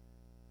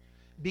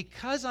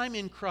 Because I'm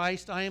in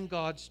Christ, I am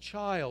God's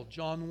child,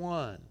 John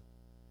 1.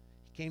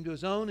 He came to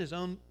his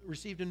own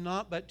received him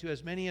not, but to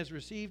as many as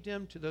received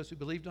him, to those who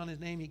believed on his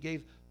name, he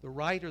gave the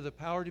right or the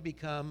power to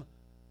become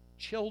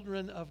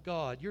children of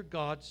God. You're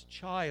God's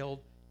child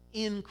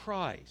in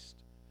Christ.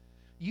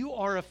 You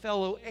are a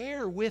fellow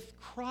heir with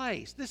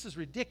Christ. This is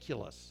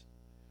ridiculous.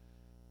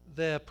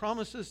 The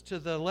promises to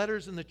the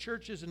letters in the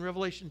churches in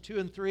Revelation 2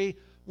 and 3,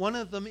 one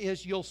of them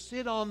is, you'll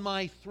sit on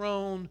my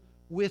throne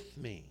with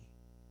me.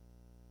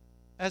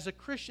 As a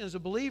Christian, as a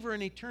believer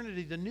in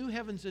eternity, the new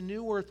heavens and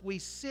new earth, we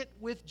sit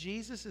with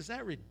Jesus. Is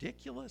that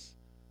ridiculous?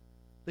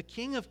 The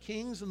King of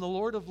Kings and the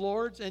Lord of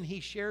Lords, and he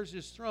shares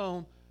his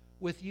throne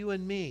with you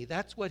and me.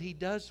 That's what he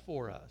does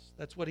for us.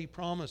 That's what he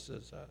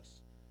promises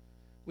us.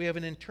 We have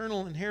an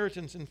eternal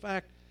inheritance. In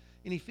fact,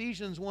 in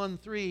Ephesians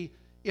 1:3,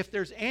 if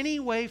there's any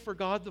way for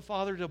God the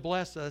Father to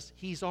bless us,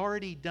 he's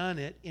already done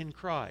it in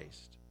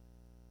Christ.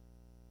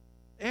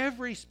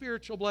 Every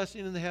spiritual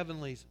blessing in the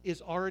heavenlies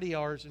is already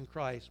ours in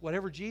Christ.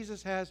 Whatever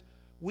Jesus has,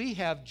 we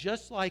have,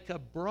 just like a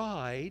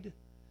bride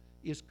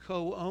is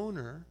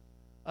co-owner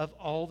of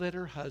all that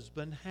her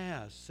husband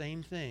has.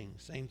 Same thing,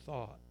 same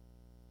thought.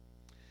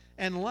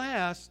 And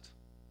last,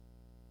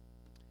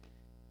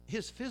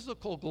 his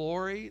physical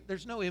glory.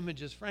 There's no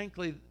images.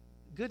 Frankly,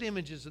 good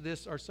images of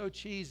this are so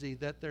cheesy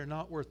that they're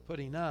not worth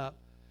putting up.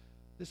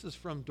 This is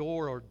from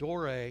Dore.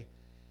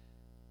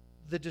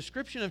 The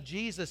description of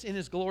Jesus in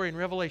his glory in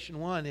Revelation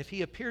 1, if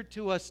he appeared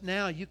to us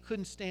now, you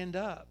couldn't stand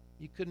up.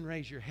 You couldn't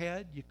raise your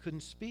head. You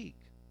couldn't speak.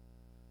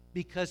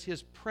 Because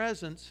his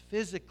presence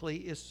physically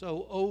is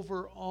so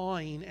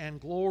overawing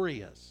and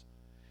glorious.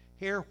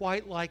 Hair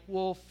white like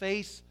wool,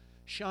 face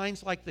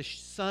shines like the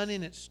sun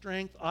in its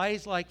strength,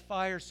 eyes like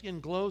fire, skin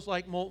glows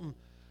like molten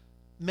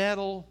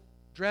metal,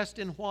 dressed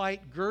in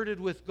white, girded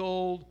with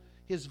gold.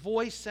 His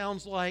voice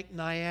sounds like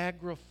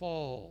Niagara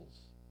Falls.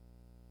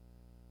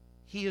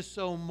 He is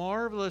so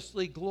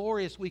marvelously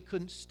glorious we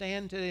couldn't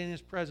stand today in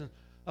his presence.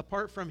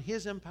 Apart from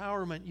His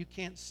empowerment, you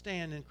can't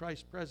stand in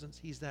Christ's presence.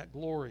 He's that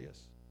glorious.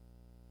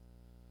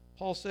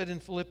 Paul said in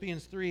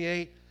Philippians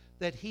 3:8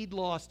 that he'd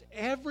lost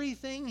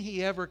everything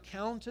he ever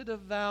counted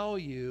of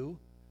value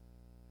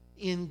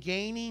in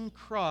gaining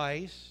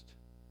Christ,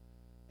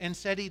 and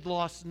said he'd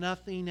lost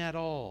nothing at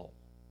all.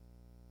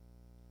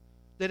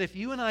 That if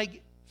you and I, in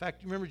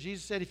fact, remember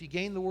Jesus said, if you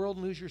gain the world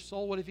and lose your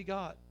soul, what have you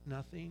got?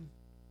 Nothing.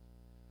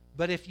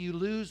 But if you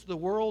lose the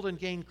world and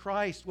gain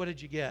Christ, what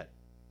did you get?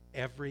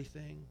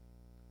 Everything.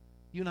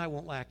 You and I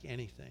won't lack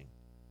anything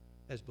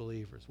as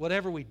believers.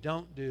 Whatever we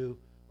don't do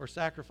or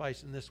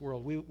sacrifice in this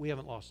world, we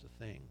haven't lost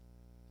a thing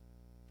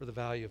for the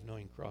value of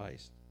knowing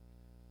Christ.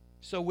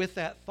 So with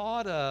that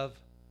thought of,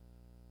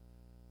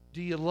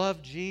 do you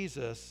love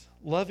Jesus?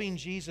 Loving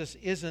Jesus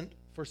isn't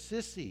for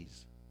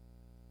sissies.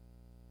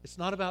 It's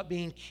not about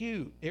being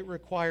cute. It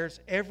requires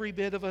every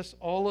bit of us,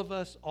 all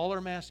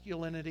our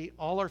masculinity,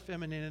 all our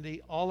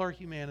femininity, all our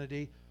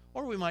humanity,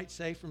 or we might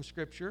say from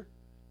Scripture,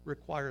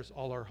 requires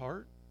all our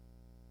heart,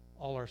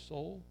 all our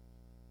soul,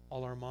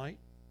 all our might,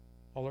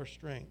 all our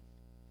strength.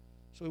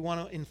 So we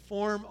want to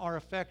inform our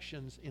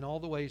affections in all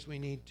the ways we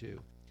need to.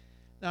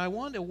 Now I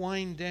want to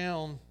wind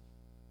down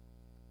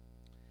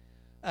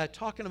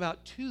talking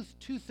about two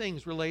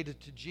things related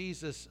to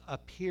Jesus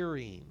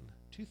appearing.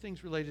 Two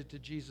things related to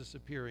Jesus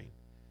appearing.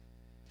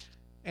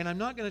 And I'm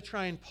not going to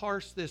try and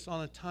parse this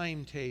on a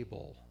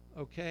timetable,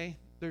 okay?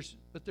 There's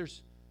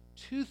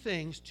two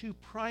things, two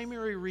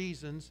primary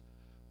reasons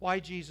why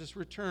Jesus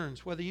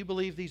returns. Whether you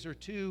believe these are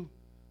two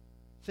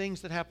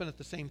things that happen at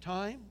the same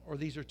time or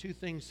these are two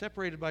things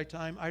separated by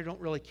time, I don't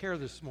really care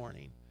this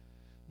morning.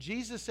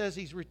 Jesus says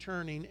He's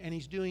returning, and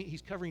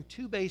He's covering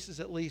two bases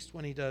at least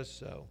when He does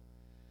so.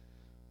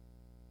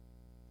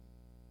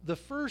 The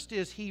first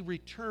is He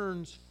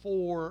returns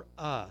for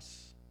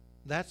us.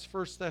 That's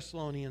 1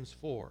 Thessalonians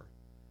 4.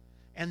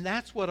 And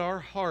that's what our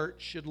heart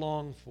should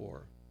long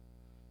for.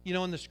 You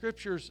know, in the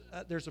Scriptures,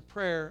 there's a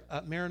prayer,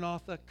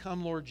 Maranatha,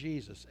 come Lord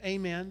Jesus.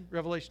 Amen.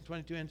 Revelation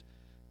 22 ends,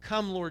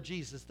 come Lord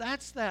Jesus.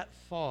 That's that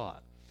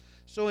thought.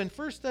 So in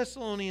 1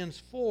 Thessalonians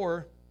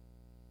 4,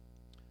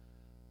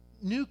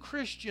 new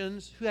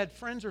Christians who had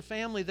friends or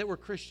family that were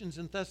Christians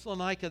in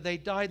Thessalonica, they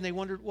died and they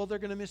wondered, well, they're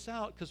going to miss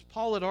out because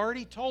Paul had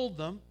already told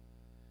them.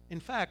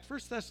 In fact, 1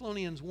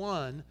 Thessalonians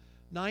 1,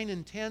 9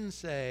 and 10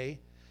 say,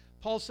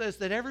 Paul says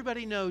that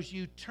everybody knows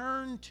you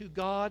turn to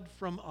God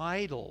from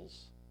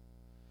idols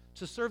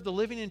to serve the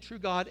living and true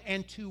God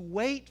and to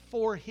wait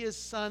for His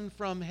Son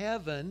from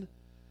heaven,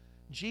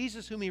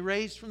 Jesus whom He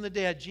raised from the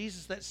dead,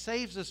 Jesus that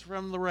saves us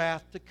from the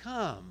wrath to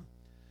come.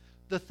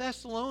 The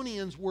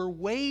Thessalonians were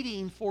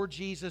waiting for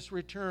Jesus'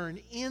 return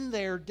in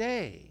their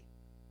day.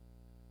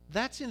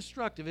 That's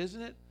instructive,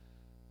 isn't it?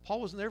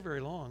 Paul wasn't there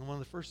very long. One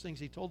of the first things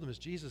he told them is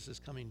Jesus is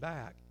coming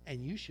back,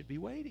 and you should be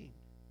waiting.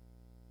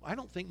 I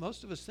don't think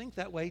most of us think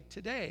that way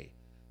today,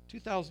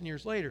 2,000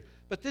 years later.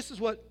 But this is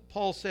what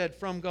Paul said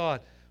from God.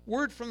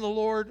 Word from the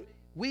Lord,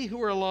 we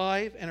who are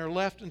alive and are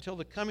left until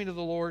the coming of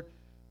the Lord,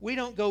 we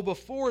don't go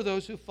before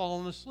those who've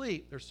fallen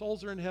asleep. Their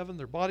souls are in heaven,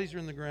 their bodies are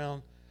in the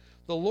ground.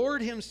 The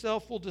Lord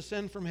Himself will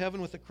descend from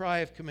heaven with a cry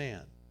of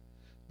command.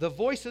 The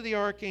voice of the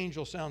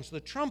archangel sounds,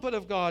 the trumpet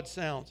of God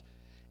sounds,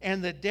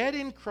 and the dead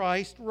in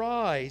Christ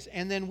rise.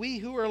 And then we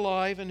who are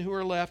alive and who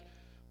are left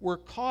were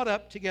caught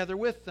up together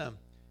with them.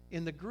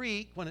 In the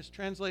Greek, when it's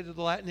translated to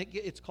the Latin,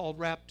 it's called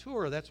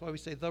raptura. That's why we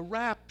say the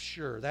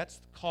rapture.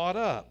 That's caught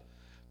up.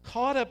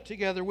 Caught up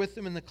together with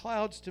them in the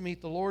clouds to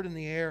meet the Lord in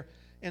the air,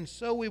 and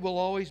so we will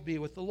always be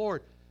with the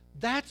Lord.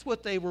 That's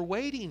what they were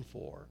waiting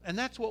for, and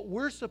that's what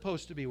we're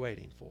supposed to be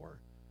waiting for.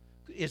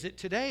 Is it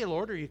today,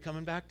 Lord, or are you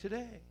coming back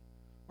today?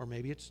 Or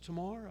maybe it's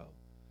tomorrow.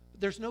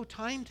 There's no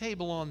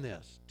timetable on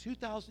this.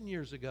 2,000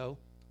 years ago,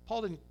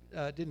 Paul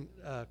didn't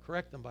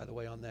correct them, by the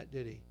way, on that,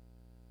 did he?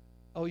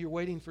 Oh, you're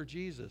waiting for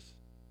Jesus.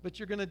 But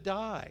you're going to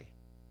die.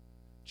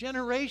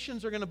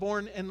 Generations are going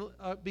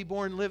to be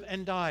born, live,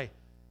 and die.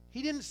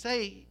 He didn't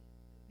say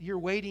you're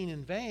waiting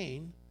in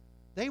vain.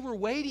 They were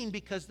waiting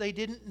because they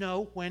didn't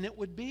know when it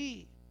would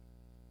be.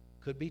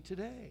 Could be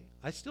today.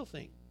 I still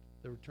think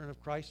the return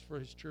of Christ for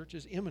His church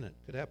is imminent.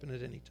 Could happen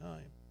at any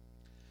time.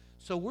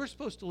 So we're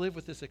supposed to live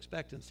with this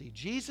expectancy.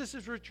 Jesus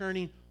is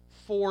returning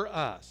for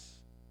us.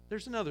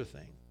 There's another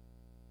thing.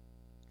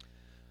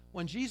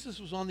 When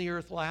Jesus was on the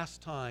earth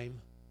last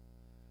time,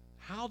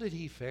 how did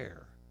He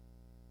fare?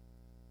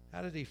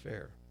 How did He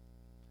fare?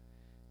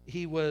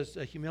 He was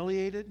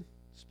humiliated,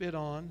 spit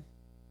on,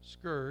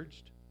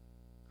 scourged,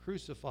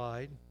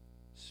 crucified,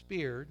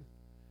 speared,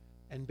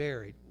 and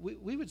buried.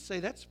 We would say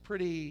that's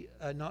pretty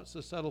not so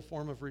subtle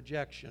form of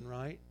rejection,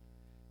 right?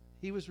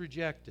 He was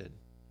rejected.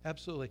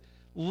 Absolutely.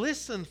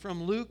 Listen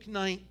from Luke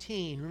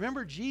 19.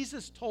 Remember,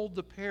 Jesus told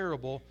the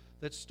parable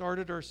that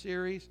started our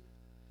series?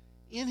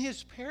 In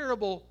His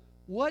parable,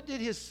 what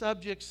did His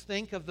subjects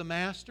think of the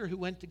master who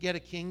went to get a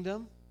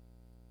kingdom?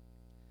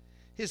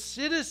 His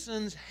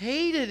citizens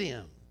hated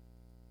Him.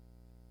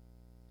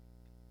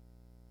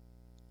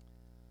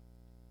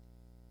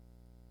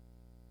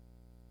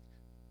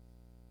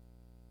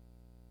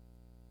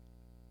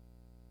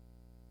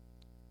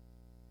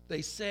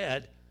 They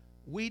said,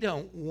 we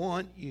don't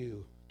want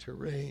you to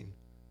reign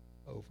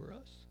over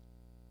us.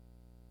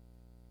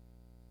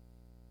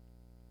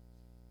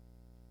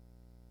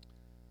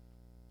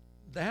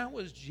 That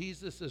was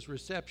Jesus'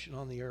 reception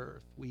on the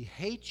earth. We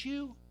hate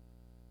you,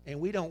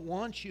 and we don't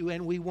want you,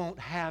 and we won't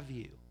have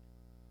you.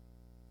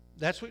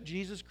 That's what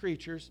Jesus'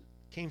 creatures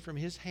came from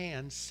his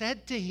hand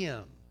said to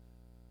him.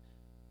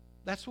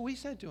 That's what we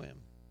said to him.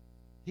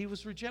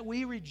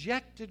 We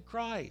rejected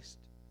Christ.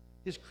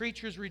 His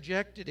creatures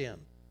rejected him.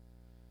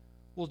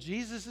 Well,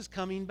 Jesus is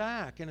coming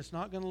back, and it's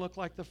not going to look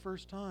like the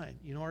first time.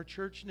 You know, our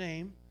church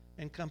name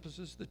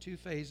encompasses the two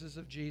phases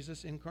of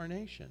Jesus'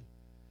 incarnation.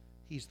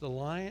 He's the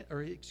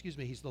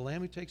he's the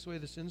Lamb who takes away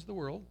the sins of the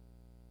world.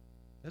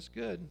 That's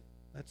good.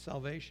 That's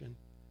salvation.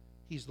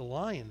 He's the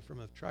Lion from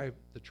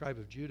the tribe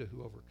of Judah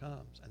who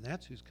overcomes, and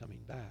that's who's coming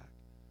back.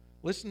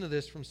 Listen to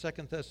this from 2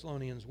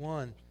 Thessalonians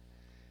 1.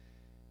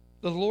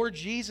 The Lord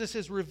Jesus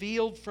is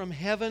revealed from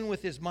heaven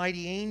with his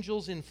mighty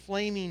angels in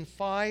flaming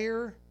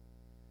fire.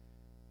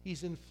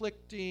 He's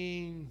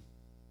inflicting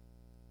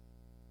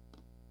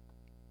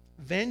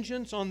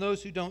vengeance on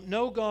those who don't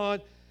know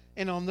God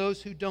and on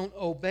those who don't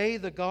obey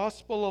the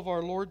gospel of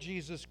our Lord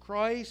Jesus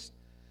Christ.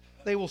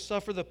 They will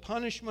suffer the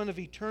punishment of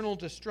eternal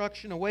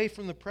destruction away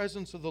from the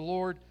presence of the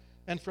Lord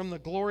and from the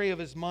glory of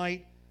his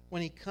might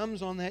when he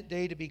comes on that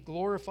day to be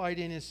glorified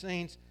in his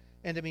saints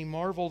and to be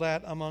marveled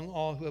at among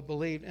all who have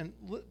believed. And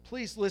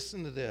please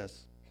listen to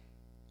this.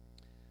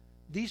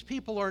 These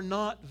people are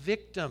not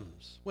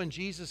victims when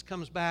Jesus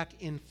comes back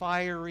in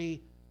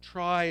fiery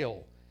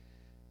trial.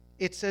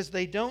 It says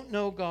they don't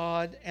know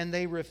God and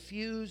they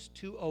refuse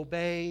to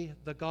obey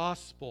the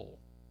gospel.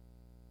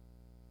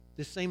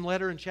 This same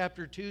letter in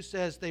chapter 2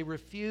 says they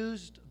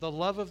refused the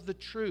love of the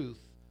truth.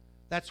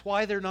 That's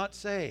why they're not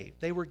saved.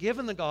 They were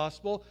given the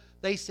gospel.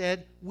 They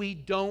said, we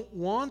don't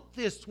want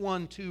this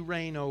one to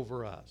reign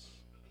over us.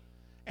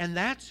 And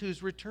that's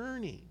who's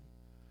returning.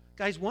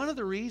 Guys, one of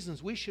the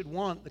reasons we should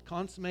want the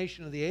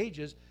consummation of the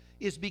ages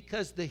is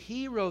because the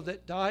hero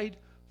that died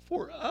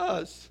for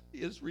us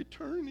is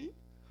returning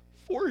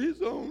for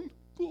his own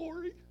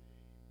glory.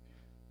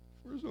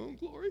 For his own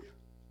glory.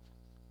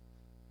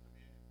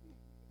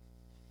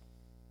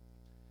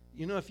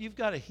 You know, if you've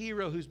got a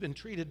hero who's been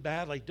treated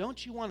badly,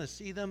 don't you want to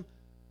see them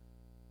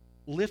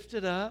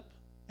lifted up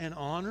and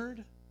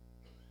honored?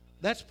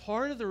 That's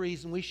part of the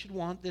reason we should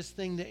want this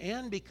thing to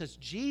end, because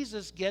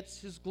Jesus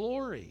gets his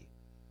glory.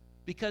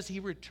 Because he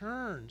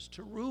returns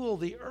to rule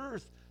the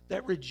earth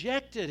that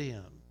rejected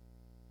him.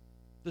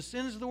 The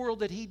sins of the world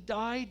that he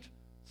died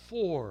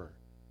for.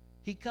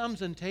 He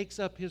comes and takes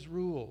up his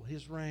rule,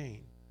 his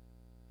reign.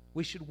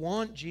 We should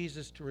want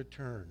Jesus to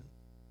return.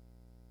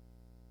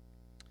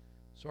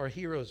 So our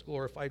hero is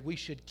glorified. We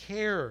should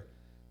care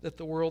that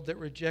the world that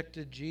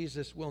rejected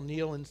Jesus will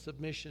kneel in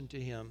submission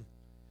to him.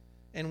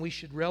 And we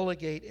should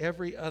relegate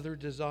every other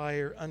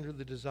desire under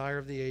the desire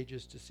of the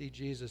ages to see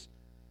Jesus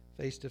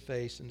face to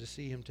face and to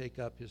see him take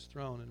up his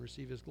throne and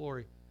receive his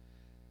glory.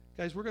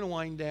 Guys, we're going to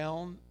wind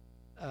down.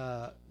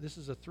 This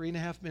is a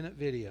 3.5-minute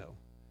video.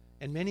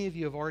 And many of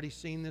you have already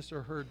seen this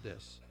or heard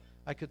this.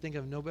 I could think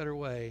of no better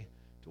way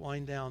to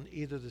wind down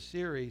either the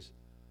series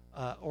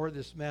or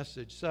this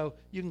message. So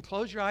you can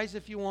close your eyes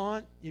if you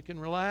want. You can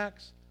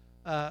relax.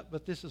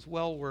 But this is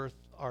well worth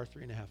our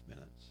 3.5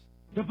 minutes.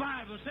 The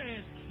Bible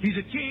says he's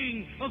a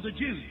king of the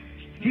Jews.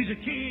 He's a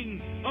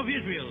king of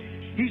Israel.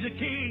 He's a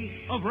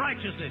king of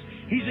righteousness.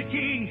 He's a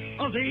king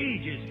of the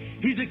ages.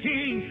 He's a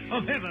king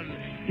of heaven.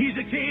 He's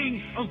a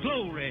king of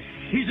glory.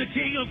 He's a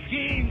king of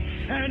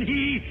kings. And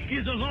he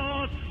is the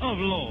Lord of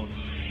lords.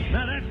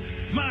 Now that's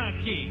my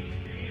king.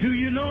 Do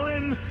you know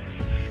him?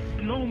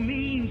 No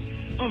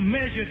means of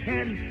measure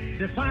can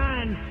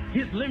define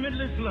his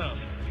limitless love.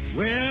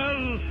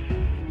 Well,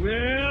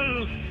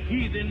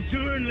 he's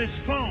enduringly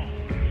strong.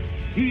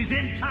 He's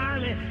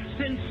entirely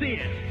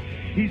sincere.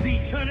 He's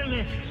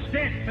eternally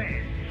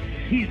steadfast.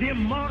 He's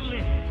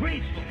immortally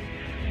graceful.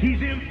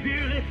 He's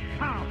imperially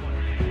powerful.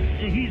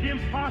 And he's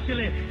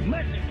impartially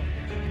merciful.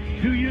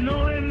 Do you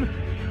know him?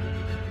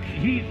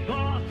 He's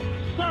God's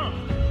Son.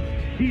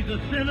 He's a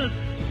sinner's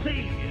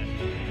Savior.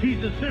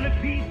 He's the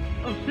centerpiece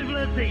of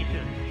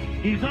civilization.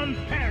 He's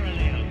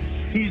unparalleled.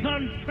 He's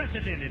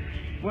unprecedented.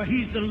 Well,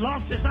 he's the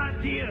loftiest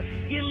idea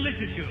in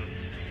literature.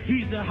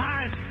 He's the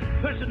highest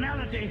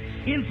personality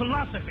in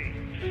philosophy.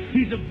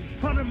 He's a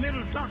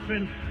fundamental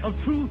doctrine of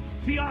true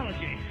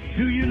theology.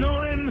 Do you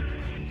know him?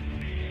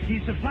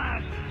 He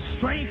supplies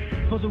strength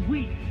for the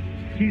weak.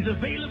 He's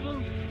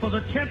available for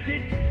the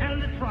tempted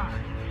and the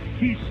tried.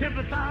 He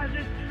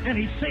sympathizes and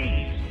he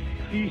saves.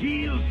 He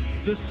heals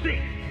the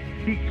sick.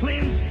 He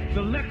cleanses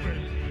the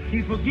lepers.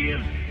 He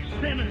forgives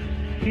sinners.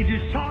 He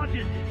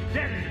discharges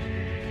debtors.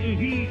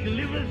 He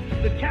delivers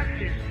the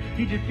captives.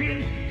 He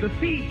defends the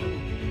feeble.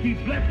 He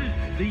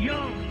blesses the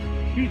young.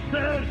 He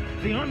serves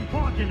the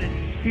unfortunate.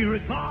 He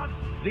regards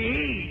the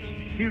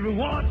aged. He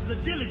rewards the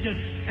diligent.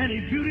 And he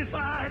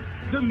beautifies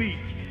the meek.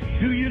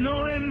 Do you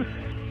know him?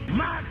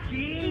 My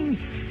king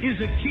is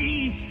a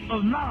key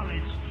of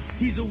knowledge.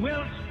 He's a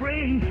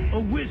wellspring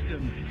of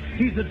wisdom.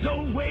 He's a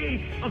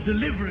doorway of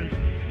deliverance.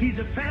 He's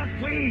a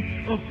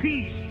pathway of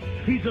peace.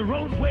 He's a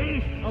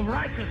roadway of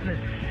righteousness.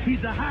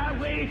 He's a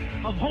highway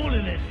of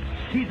holiness.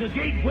 He's a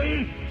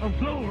gateway of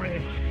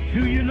glory.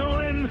 Do you know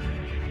him?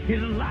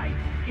 His light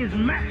is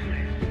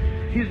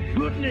matchless. His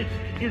goodness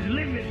is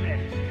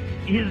limitless.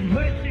 His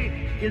mercy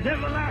is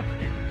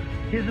everlasting.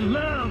 His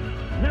love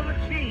never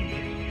changes.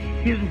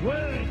 His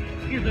word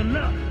is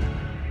enough.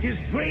 His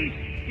grace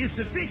is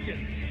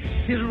sufficient.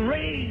 His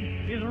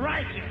reign is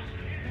righteous.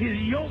 His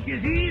yoke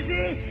is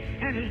easy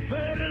and his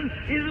burden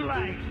is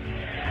light.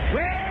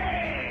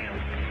 Well,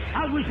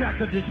 I wish I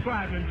could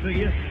describe him to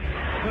you,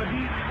 but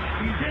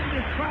he's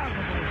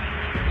indescribable.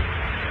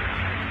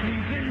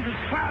 He's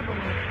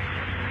indescribable.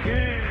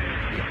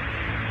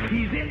 Yeah.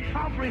 He's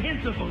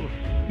incomprehensible.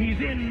 He's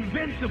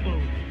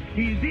invincible.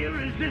 He's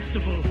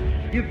irresistible.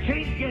 You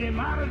can't get him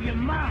out of your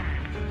mouth.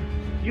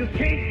 You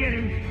can't get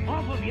him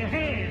off of your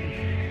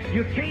hand.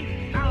 You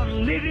can't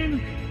outlive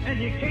him, and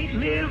you can't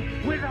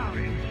live without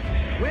him.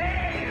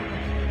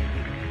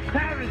 Well,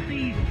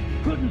 Pharisees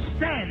couldn't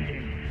stand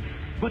him,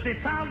 but they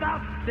found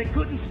out they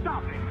couldn't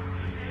stop him.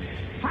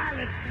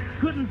 Pilate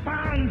couldn't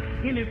find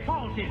any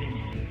fault in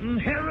him.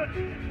 Herod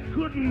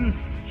couldn't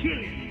kill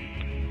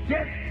him.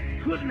 Death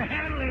couldn't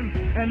handle him,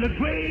 and the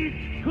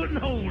grave couldn't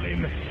hold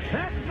him.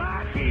 That's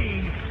my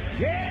king.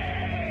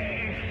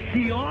 Yeah!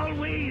 He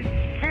always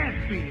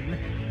has been,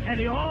 and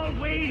he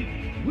always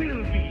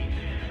will be.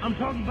 I'm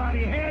talking about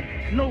he had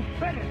no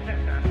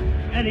predecessor,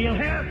 and he'll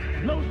have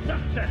no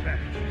successor.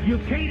 You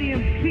can't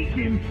impeach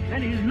him,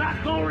 and he's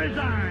not going to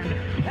resign.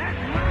 That's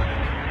my...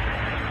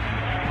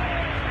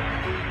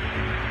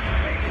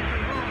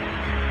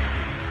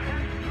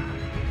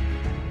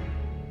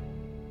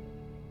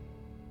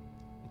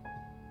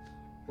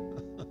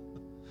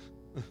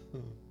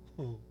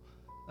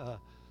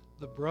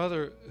 The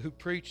brother who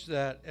preached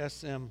that,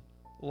 S.M.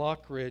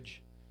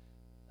 Lockridge,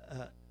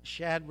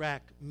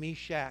 Shadrach,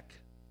 Meshach,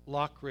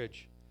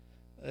 Lockridge,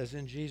 as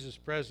in Jesus'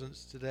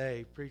 presence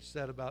today, preached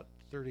that about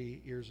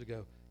 30 years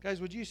ago. Guys,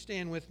 would you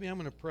stand with me? I'm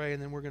going to pray,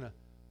 and then we're going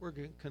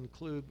to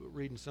conclude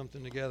reading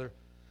something together.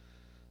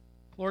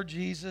 Lord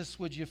Jesus,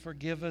 would you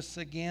forgive us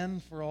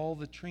again for all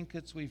the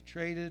trinkets we've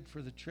traded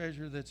for the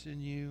treasure that's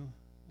in you?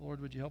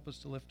 Lord, would you help us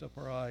to lift up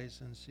our eyes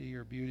and see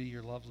your beauty,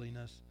 your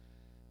loveliness?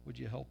 Would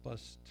you help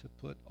us to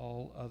put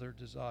all other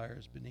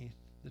desires beneath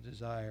the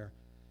desire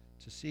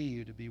to see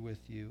you, to be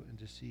with you, and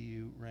to see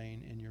you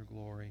reign in your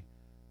glory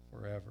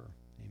forever.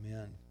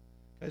 Amen.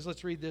 Guys,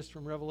 let's read this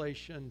from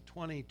Revelation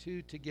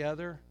 22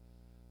 together.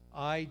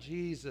 I,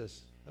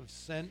 Jesus, have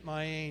sent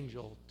my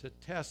angel to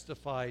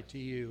testify to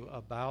you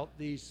about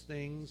these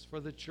things for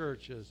the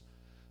churches.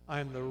 I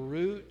am the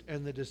root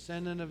and the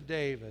descendant of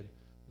David,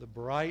 the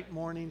bright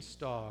morning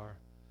star.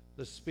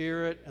 The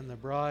Spirit and the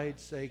bride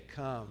say,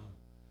 come.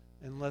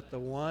 And let the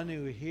one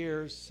who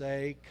hears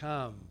say,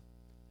 come.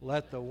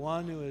 Let the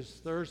one who is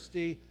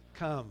thirsty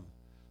come.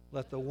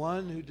 Let the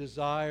one who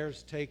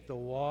desires take the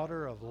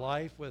water of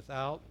life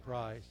without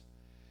price.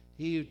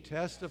 He who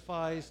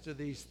testifies to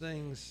these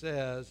things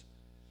says,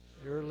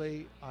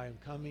 surely I am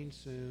coming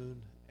soon.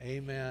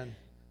 Amen.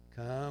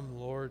 Come,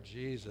 Lord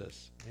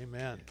Jesus.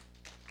 Amen.